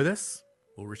 Stay with us.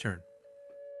 We'll return.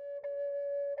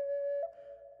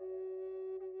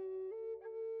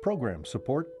 Program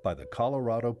support by the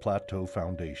Colorado Plateau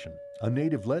Foundation, a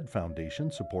Native-led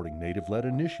foundation supporting Native-led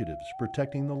initiatives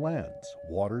protecting the lands,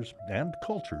 waters, and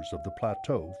cultures of the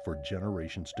plateau for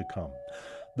generations to come.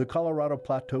 The Colorado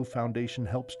Plateau Foundation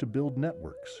helps to build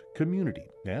networks, community,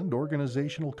 and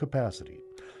organizational capacity.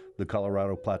 The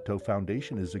Colorado Plateau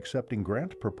Foundation is accepting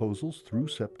grant proposals through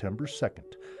September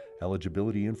 2nd.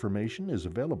 Eligibility information is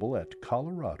available at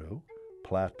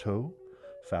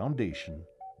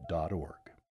coloradoplateaufoundation.org.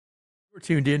 We're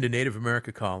tuned in to Native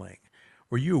America Calling.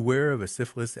 Were you aware of a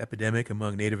syphilis epidemic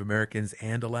among Native Americans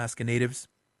and Alaska Natives?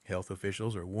 Health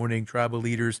officials are warning tribal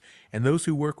leaders and those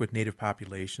who work with Native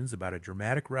populations about a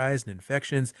dramatic rise in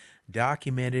infections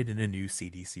documented in a new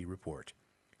CDC report.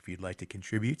 If you'd like to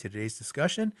contribute to today's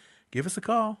discussion, give us a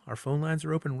call. Our phone lines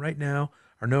are open right now.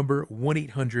 Our number,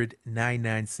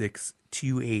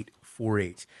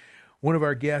 1-800-996-2848. One of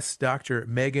our guests, Dr.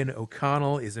 Megan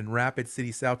O'Connell, is in Rapid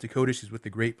City, South Dakota. She's with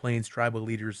the Great Plains Tribal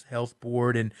Leaders Health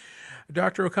Board. And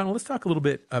Dr. O'Connell, let's talk a little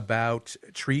bit about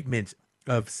treatment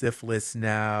of syphilis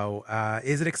now.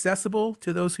 Is it accessible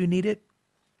to those who need it?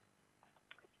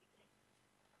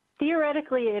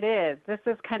 Theoretically, it is. This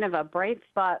is kind of a bright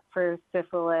spot for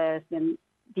syphilis, and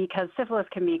because syphilis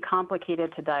can be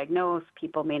complicated to diagnose,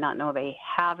 people may not know they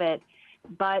have it,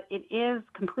 but it is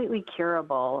completely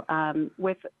curable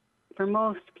with, for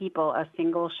most people, a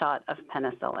single shot of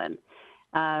penicillin.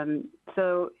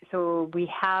 So we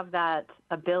have that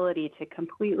ability to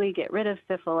completely get rid of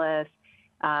syphilis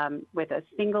with a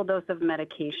single dose of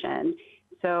medication.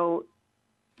 So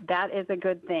that is a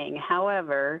good thing.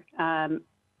 However,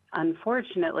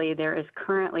 unfortunately, there is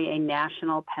currently a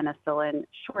national penicillin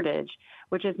shortage,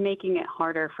 which is making it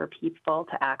harder for people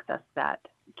to access that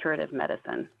curative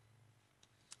medicine.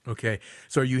 Okay.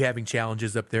 So are you having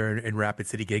challenges up there in Rapid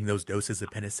City getting those doses of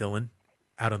penicillin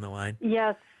out on the line?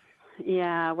 Yes.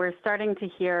 Yeah. We're starting to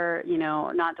hear,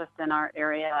 not just in our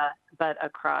area, but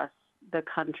across the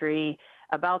country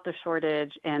about the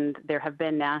shortage. And there have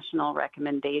been national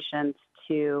recommendations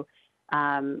to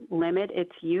limit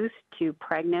its use to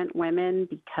pregnant women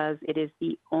because it is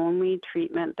the only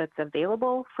treatment that's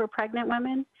available for pregnant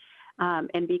women.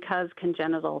 And because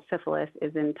congenital syphilis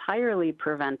is entirely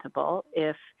preventable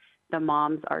if the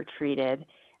moms are treated,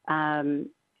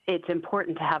 it's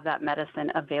important to have that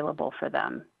medicine available for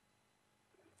them.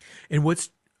 And what's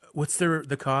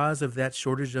the cause of that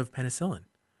shortage of penicillin?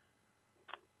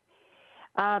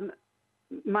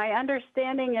 My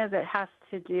understanding is it has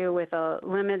to do with a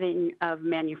limiting of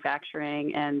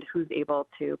manufacturing and who's able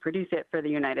to produce it for the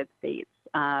United States.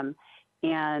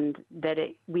 And that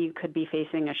we could be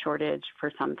facing a shortage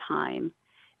for some time.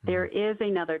 There is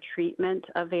another treatment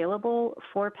available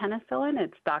for penicillin.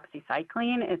 It's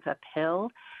doxycycline. It's a pill.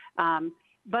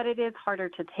 but it is harder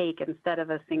to take. Instead of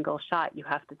a single shot, you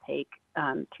have to take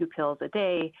 2 pills a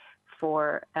day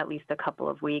for at least a couple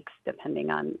of weeks, depending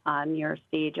on your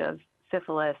stage of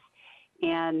syphilis.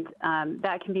 And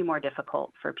that can be more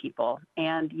difficult for people.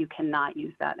 And you cannot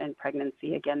use that in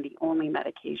pregnancy. Again, the only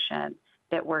medication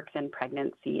that works in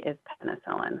pregnancy is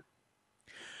penicillin.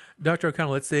 Dr.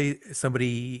 O'Connell, let's say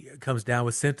somebody comes down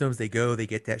with symptoms, they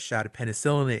get that shot of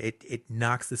penicillin, it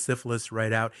knocks the syphilis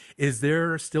right out. Is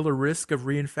there still a risk of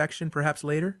reinfection perhaps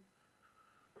later?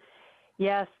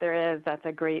 Yes, there is. That's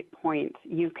a great point.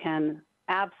 You can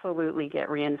absolutely get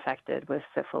reinfected with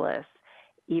syphilis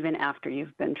even after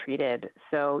you've been treated.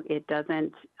 So it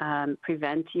doesn't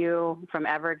prevent you from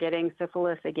ever getting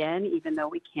syphilis again, even though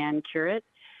we can cure it.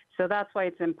 So that's why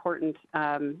it's important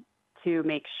to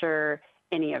make sure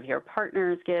any of your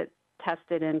partners get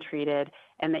tested and treated,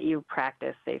 and that you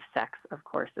practice safe sex, of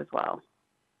course, as well.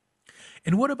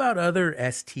 And what about other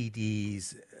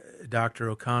STDs, Dr.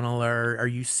 O'Connell? Are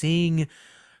you seeing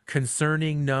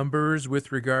concerning numbers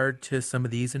with regard to some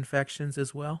of these infections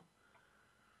as well?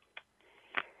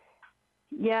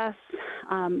 Yes,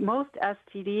 most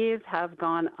STDs have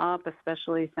gone up,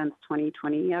 especially since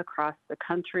 2020 across the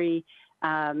country.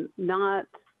 Not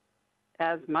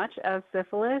as much as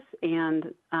syphilis,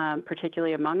 and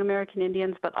particularly among American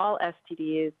Indians, but all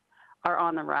STDs are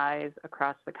on the rise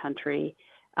across the country.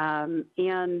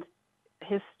 And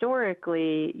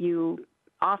historically, you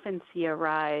often see a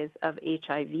rise of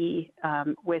HIV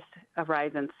with a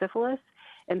rise in syphilis.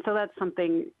 And so that's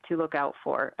something to look out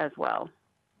for as well.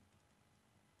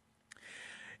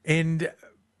 And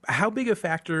how big a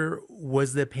factor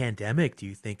was the pandemic, do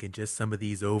you think, in just some of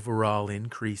these overall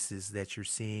increases that you're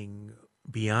seeing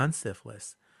beyond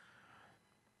syphilis?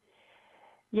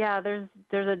 Yeah, there's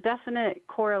a definite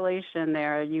correlation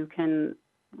there. You can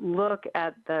look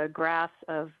at the graphs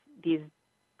of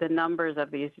the numbers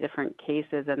of these different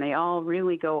cases, and they all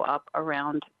really go up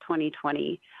around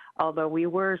 2020, although we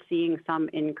were seeing some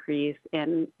increase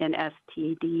in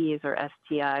STDs or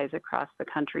STIs across the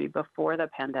country before the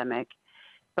pandemic.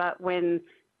 But when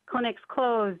clinics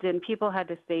closed and people had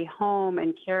to stay home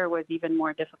and care was even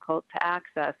more difficult to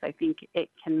access, I think it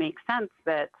can make sense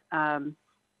that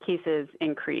cases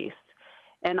increased.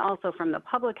 And also from the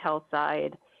public health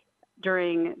side,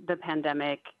 during the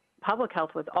pandemic, public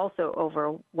health was also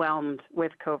overwhelmed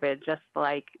with COVID, just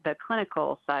like the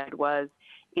clinical side was.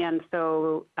 And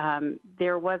so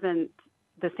there wasn't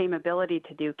the same ability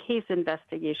to do case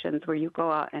investigations where you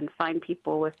go out and find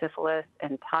people with syphilis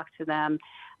and talk to them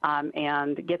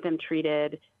and get them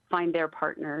treated, find their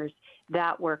partners.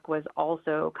 That work was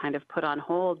also kind of put on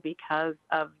hold because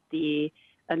of the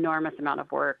enormous amount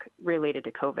of work related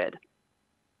to COVID.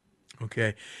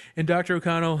 Okay. And Dr.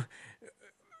 O'Connell,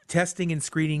 testing and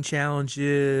screening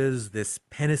challenges, this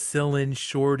penicillin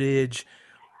shortage,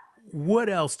 what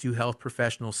else do health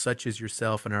professionals such as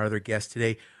yourself and our other guests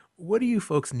today, what do you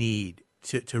folks need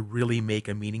to really make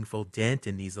a meaningful dent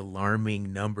in these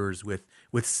alarming numbers with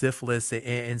syphilis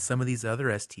and some of these other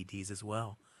STDs as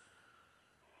well?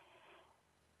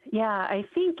 Yeah, I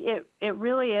think it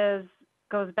really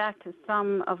goes back to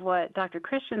some of what Dr.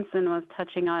 Christensen was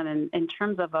touching on in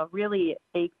terms of a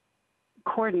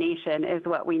coordination is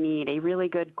what we need, a really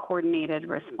good coordinated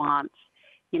response.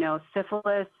 You know,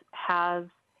 syphilis has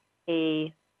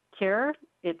a cure.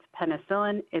 It's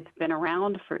penicillin. It's been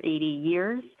around for 80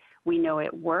 years. We know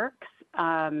it works.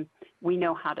 We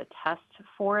know how to test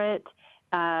for it.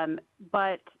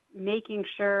 But making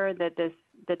sure that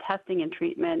the testing and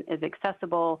treatment is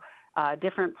accessible,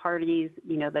 different parties,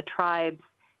 the tribes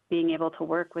being able to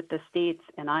work with the states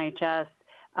and IHS,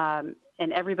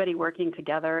 and everybody working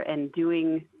together and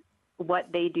doing what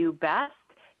they do best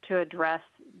to address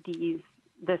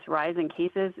this rise in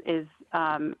cases is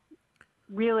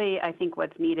really, I think,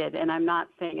 what's needed. And I'm not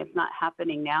saying it's not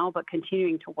happening now, but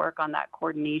continuing to work on that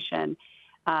coordination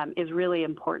is really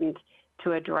important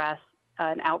to address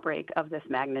an outbreak of this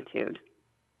magnitude.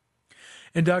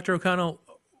 And Dr. O'Connell,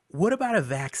 what about a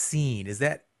vaccine? Is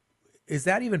that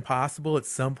even possible at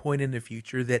some point in the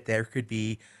future that there could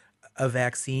be a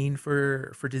vaccine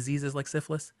for diseases like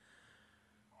syphilis?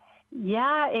 Yeah,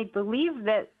 I believe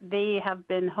that they have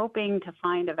been hoping to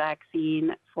find a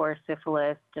vaccine for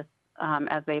syphilis, just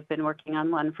as they've been working on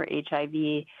one for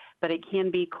HIV, but it can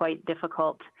be quite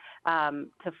difficult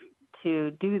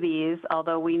to do these,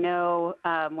 although we know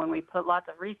when we put lots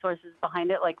of resources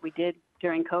behind it, like we did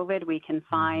during COVID, we can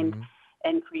find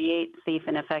and create safe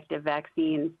and effective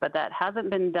vaccines, but that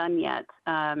hasn't been done yet.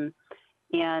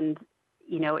 And,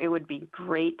 it would be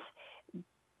great,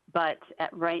 but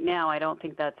right now I don't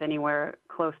think that's anywhere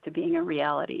close to being a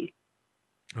reality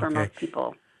for most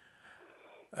people.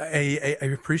 I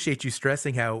appreciate you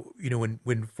stressing how,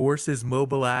 when forces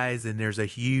mobilize and there's a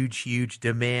huge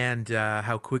demand,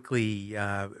 how quickly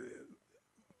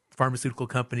pharmaceutical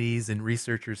companies and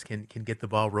researchers can get the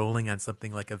ball rolling on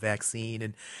something like a vaccine.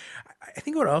 And I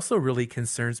think what also really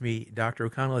concerns me, Dr.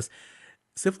 O'Connell, is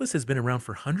syphilis has been around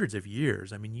for hundreds of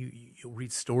years. I mean, you'll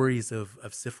read stories of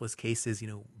syphilis cases,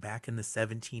 back in the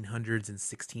 1700s and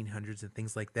 1600s and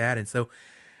things like that. And so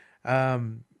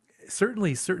um,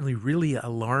 certainly really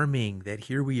alarming that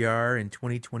here we are in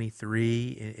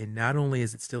 2023, and not only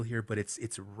is it still here, but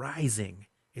it's rising.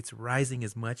 It's rising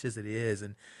as much as it is.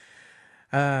 And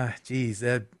geez,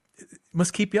 it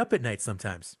must keep you up at night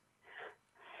sometimes.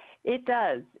 It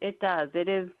does. It does. It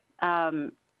is.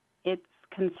 It's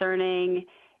concerning,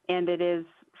 and it is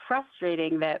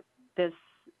frustrating that this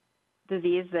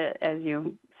disease that, as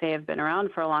you say, have been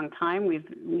around for a long time. We've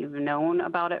known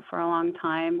about it for a long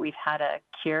time. We've had a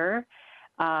cure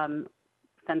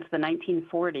since the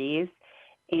 1940s,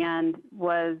 and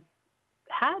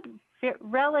had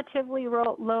relatively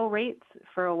low rates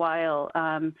for a while.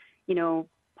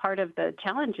 Part of the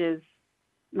challenges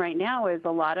right now is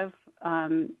a lot of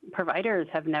providers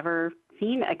have never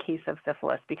seen a case of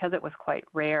syphilis because it was quite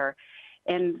rare.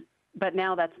 But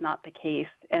now that's not the case.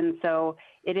 And so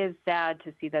it is sad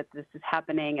to see that this is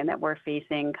happening and that we're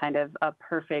facing kind of a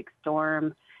perfect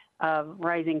storm of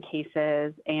rising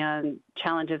cases and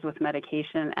challenges with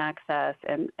medication access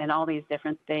and all these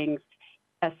different things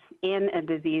in a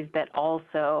disease that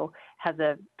also has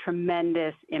a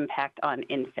tremendous impact on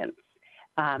infants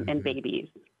and babies.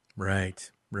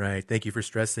 Right. Thank you for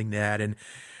stressing that. And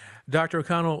Dr.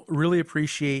 O'Connell, really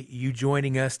appreciate you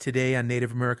joining us today on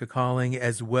Native America Calling,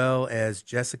 as well as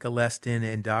Jessica Leston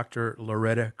and Dr.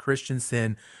 Loretta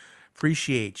Christensen.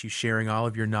 Appreciate you sharing all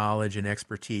of your knowledge and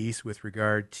expertise with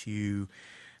regard to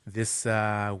this,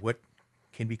 what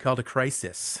can be called a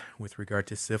crisis with regard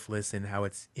to syphilis and how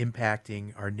it's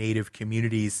impacting our Native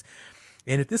communities.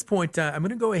 And at this point, I'm going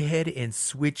to go ahead and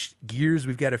switch gears.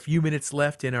 We've got a few minutes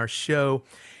left in our show.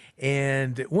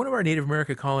 And one of our Native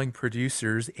America Calling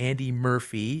producers, Andy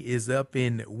Murphy, is up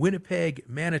in Winnipeg,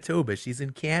 Manitoba. She's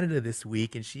in Canada this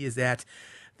week, and she is at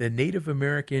the Native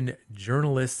American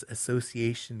Journalists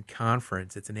Association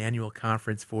Conference. It's an annual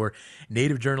conference for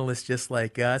Native journalists just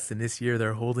like us, and this year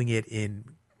they're holding it in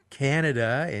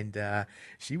Canada, and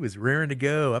she was raring to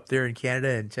go up there in Canada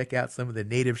and check out some of the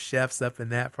Native chefs up in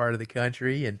that part of the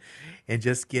country and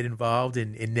just get involved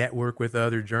and network with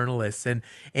other journalists. And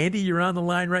Andy, you're on the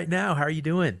line right now. How are you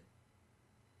doing?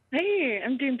 Hey,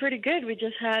 I'm doing pretty good. We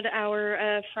just had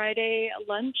our Friday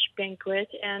lunch banquet,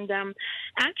 and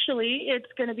actually it's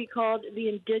going to be called the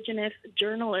Indigenous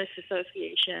Journalists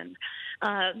Association.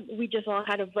 We just all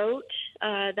had a vote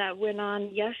that went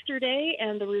on yesterday,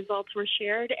 and the results were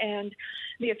shared, and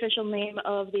the official name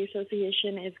of the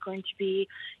association is going to be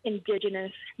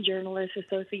Indigenous Journalists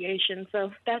Association.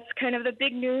 So that's kind of the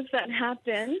big news that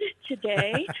happened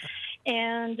today.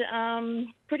 And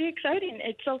pretty exciting.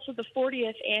 It's also the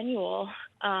 40th annual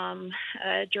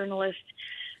journalist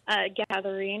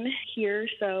gathering here,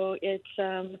 so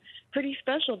it's pretty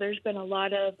special. There's been a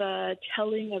lot of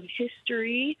telling of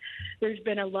history. There's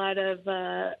been a lot of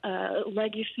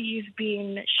legacies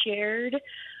being shared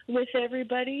with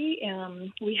everybody.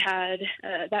 We had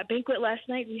that banquet last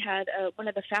night. We had one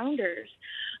of the founders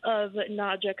of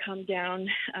NAJA come down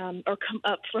or come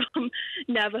up from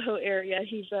Navajo area.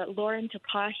 He's Lauren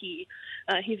Tapahi.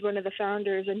 He's one of the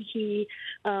founders, and he,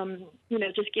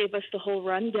 just gave us the whole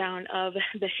rundown of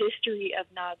the history of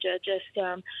NAJA. Just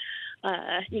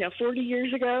 40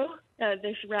 years ago,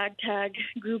 this ragtag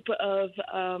group of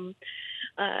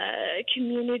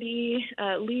community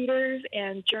leaders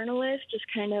and journalists just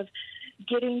kind of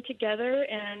getting together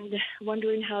and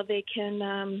wondering how they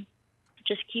can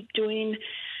just keep doing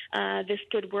this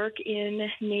good work in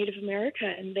Native America.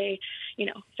 And they,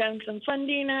 found some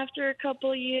funding after a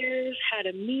couple years, had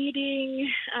a meeting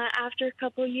after a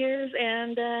couple years,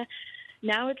 and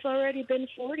now it's already been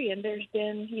 40, and there's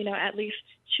been, at least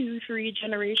 2-3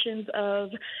 generations of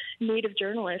Native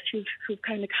journalists who've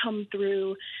kind of come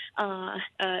through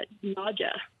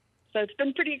NAJA. So it's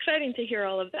been pretty exciting to hear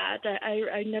all of that.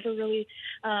 I never really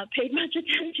paid much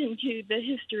attention to the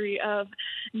history of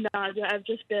NAJA. I've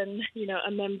just been,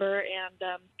 a member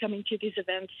and coming to these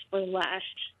events for the last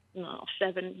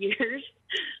 7 years.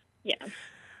 Yeah.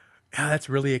 Oh, that's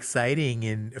really exciting.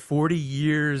 In 40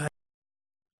 years,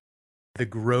 the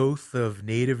growth of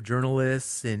Native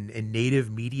journalists and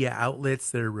Native media outlets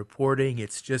that are reporting,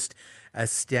 it's just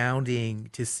astounding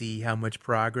to see how much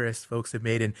progress folks have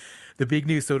made. And the big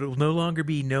news, so it'll no longer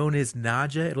be known as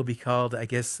NAJA. It'll be called, I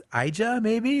guess, IJA,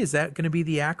 maybe? Is that going to be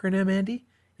the acronym, Andy?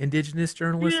 Indigenous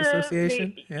Journalists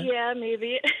Association? Yeah,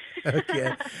 maybe.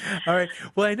 Okay. All right.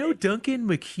 Well, I know Duncan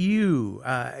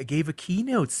McHugh gave a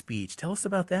keynote speech. Tell us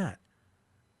about that.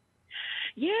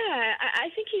 Yeah, I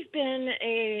think he's been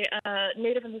a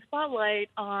Native in the Spotlight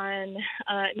on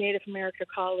Native America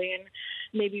Calling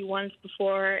maybe once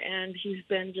before, and he's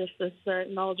been just this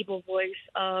knowledgeable voice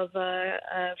of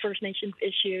First Nations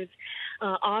issues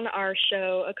on our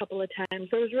show a couple of times.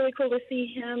 So it was really cool to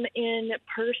see him in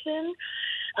person.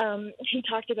 He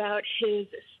talked about his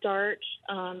start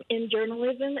in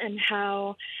journalism and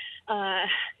how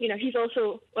he's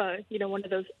also, one of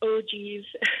those OGs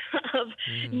of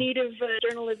Native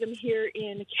journalism here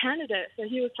in Canada. So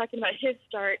he was talking about his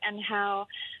start and how,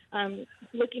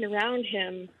 looking around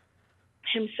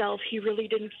himself, he really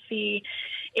didn't see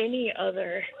any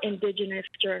other Indigenous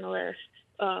journalists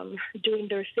doing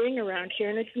their thing around here.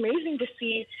 And it's amazing to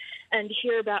see and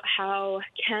hear about how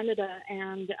Canada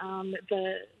and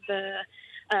the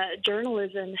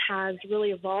journalism has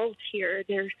really evolved here.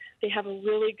 They have a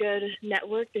really good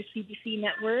network, the CBC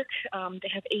network. They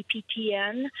have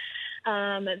APTN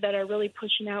that are really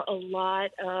pushing out a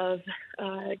lot of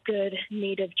good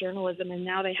Native journalism, and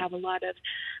now they have a lot of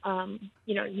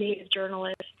Native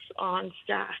journalists on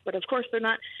staff. But of course, they're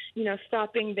not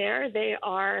stopping there. They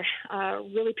are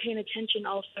really paying attention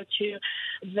also to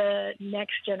the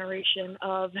next generation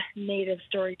of Native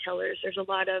storytellers. There's a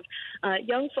lot of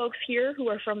young folks here who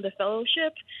are from the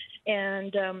fellowship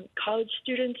and college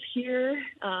students here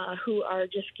who are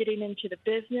just getting into the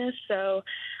business. So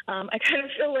I kind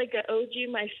of feel like an OG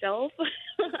myself.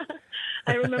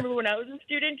 I remember when I was a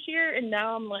student here, and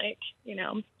now I'm like,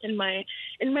 in my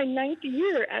ninth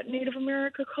year at Native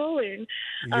America Calling.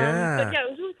 Yeah. But yeah, it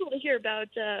was really cool to hear about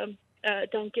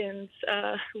Duncan's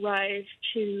rise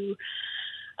to,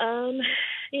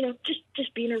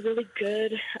 just being a really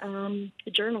good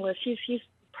journalist. He's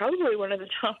probably one of the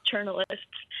top journalists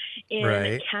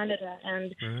in Canada,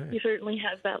 and he certainly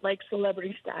has that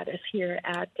celebrity status here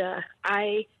at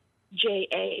IJA.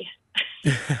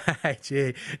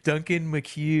 Duncan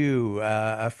McHugh,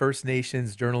 a First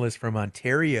Nations journalist from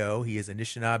Ontario. He is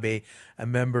Anishinaabe, a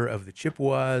member of the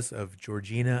Chippewas of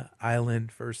Georgina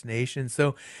Island First Nation.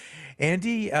 So,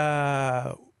 Andy,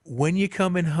 when you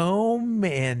coming home,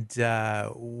 and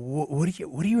what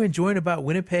are you enjoying about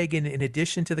Winnipeg in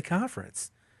addition to the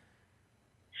conference?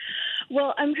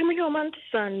 Well, I'm coming home on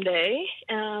Sunday.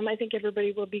 I think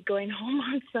everybody will be going home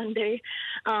on Sunday.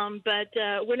 But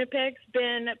Winnipeg's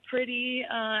been pretty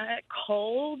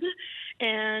cold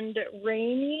and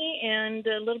rainy and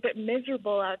a little bit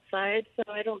miserable outside, so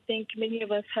I don't think many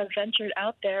of us have ventured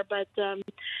out there. But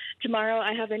tomorrow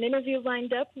I have an interview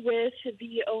lined up with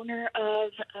the owner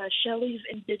of Shelley's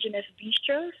Indigenous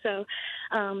Bistro. So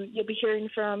you'll be hearing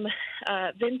from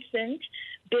Vincent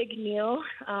Big Neil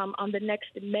on the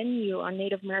next menu on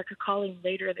Native America Calling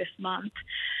later this month.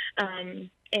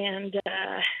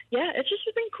 It's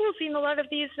just been cool seeing a lot of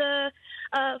these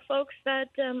folks that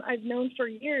I've known for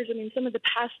years. I mean, some of the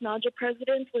past NAJA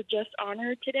presidents were just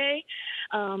honored today.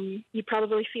 You've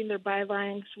probably seen their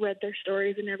bylines, read their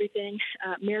stories and everything.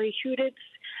 Mary Huditz,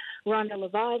 Rhonda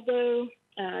Lavazzo,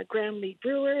 Graham Lee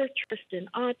Brewer, Tristan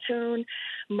Ottone,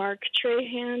 Mark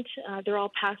Trahant. They're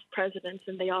all past presidents,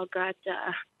 and they all got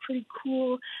pretty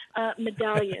cool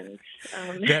medallions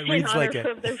that reads in honor like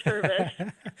of their service.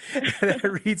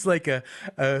 That reads like a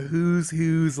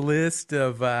who's list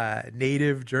of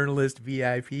Native journalist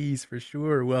VIPs for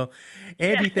sure. Well,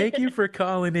 Andy, thank you for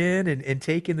calling in and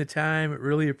taking the time.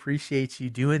 Really appreciate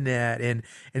you doing that, and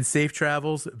safe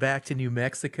travels back to New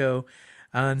Mexico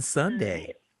on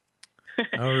Sunday.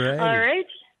 All right. All right.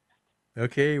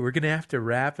 Okay, we're gonna have to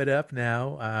wrap it up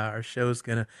now. Our show's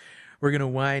we're gonna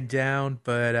wind down,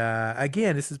 but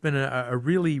again, this has been a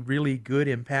really, really good,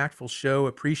 impactful show.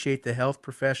 Appreciate the health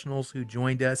professionals who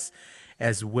joined us,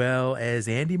 as well as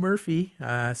Andy Murphy,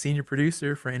 senior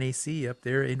producer for NAC up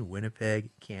there in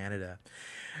Winnipeg, Canada.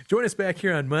 Join us back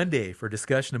here on Monday for a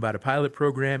discussion about a pilot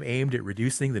program aimed at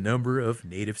reducing the number of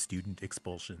Native student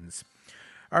expulsions.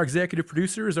 Our executive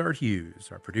producer is Art Hughes.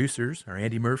 Our producers are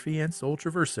Andy Murphy and Sol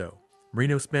Traverso.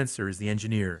 Marino Spencer is the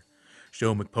engineer.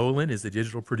 Joe McPolin is the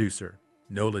digital producer.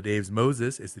 Nola Daves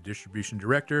Moses is the distribution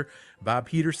director. Bob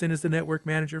Peterson is the network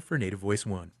manager for Native Voice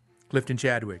One. Clifton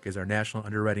Chadwick is our national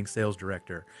underwriting sales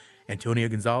director. Antonio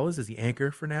Gonzalez is the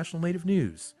anchor for National Native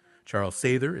News. Charles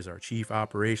Sather is our chief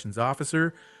operations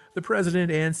officer. The president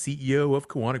and CEO of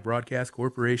Koahnic Broadcast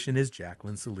Corporation is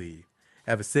Jacqueline Salee.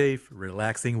 Have a safe,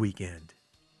 relaxing weekend.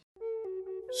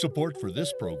 Support for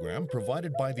this program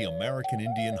provided by the American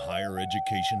Indian Higher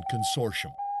Education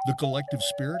Consortium, the collective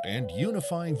spirit and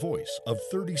unifying voice of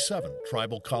 37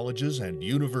 tribal colleges and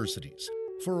universities.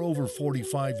 For over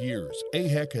 45 years,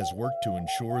 AHEC has worked to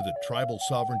ensure that tribal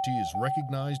sovereignty is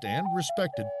recognized and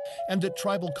respected, and that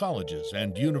tribal colleges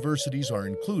and universities are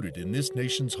included in this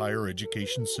nation's higher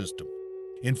education system.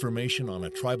 Information on a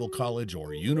tribal college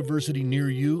or university near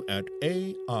you at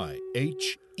aihec.org.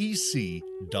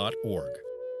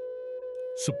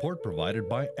 Support provided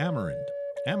by Amerind.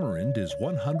 Amerind is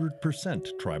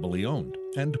 100% tribally owned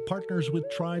and partners with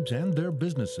tribes and their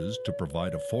businesses to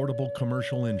provide affordable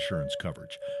commercial insurance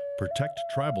coverage, protect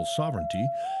tribal sovereignty,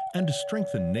 and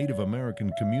strengthen Native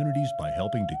American communities by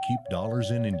helping to keep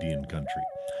dollars in Indian country.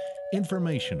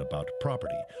 Information about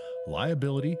property,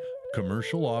 liability,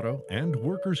 commercial auto, and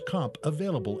workers' comp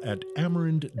available at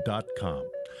amerind.com.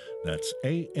 That's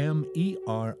AMERIND.com.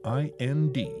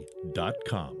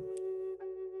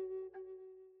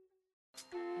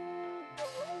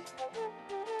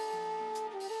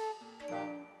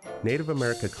 Native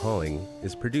America Calling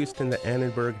is produced in the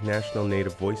Annenberg National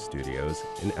Native Voice Studios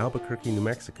in Albuquerque, New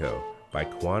Mexico by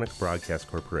Koahnic Broadcast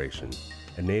Corporation,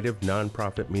 a Native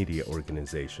nonprofit media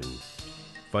organization.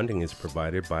 Funding is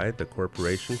provided by the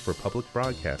Corporation for Public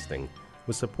Broadcasting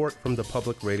with support from the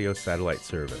Public Radio Satellite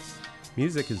Service.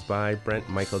 Music is by Brent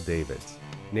Michael Davids.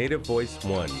 Native Voice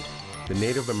One, the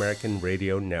Native American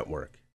Radio Network.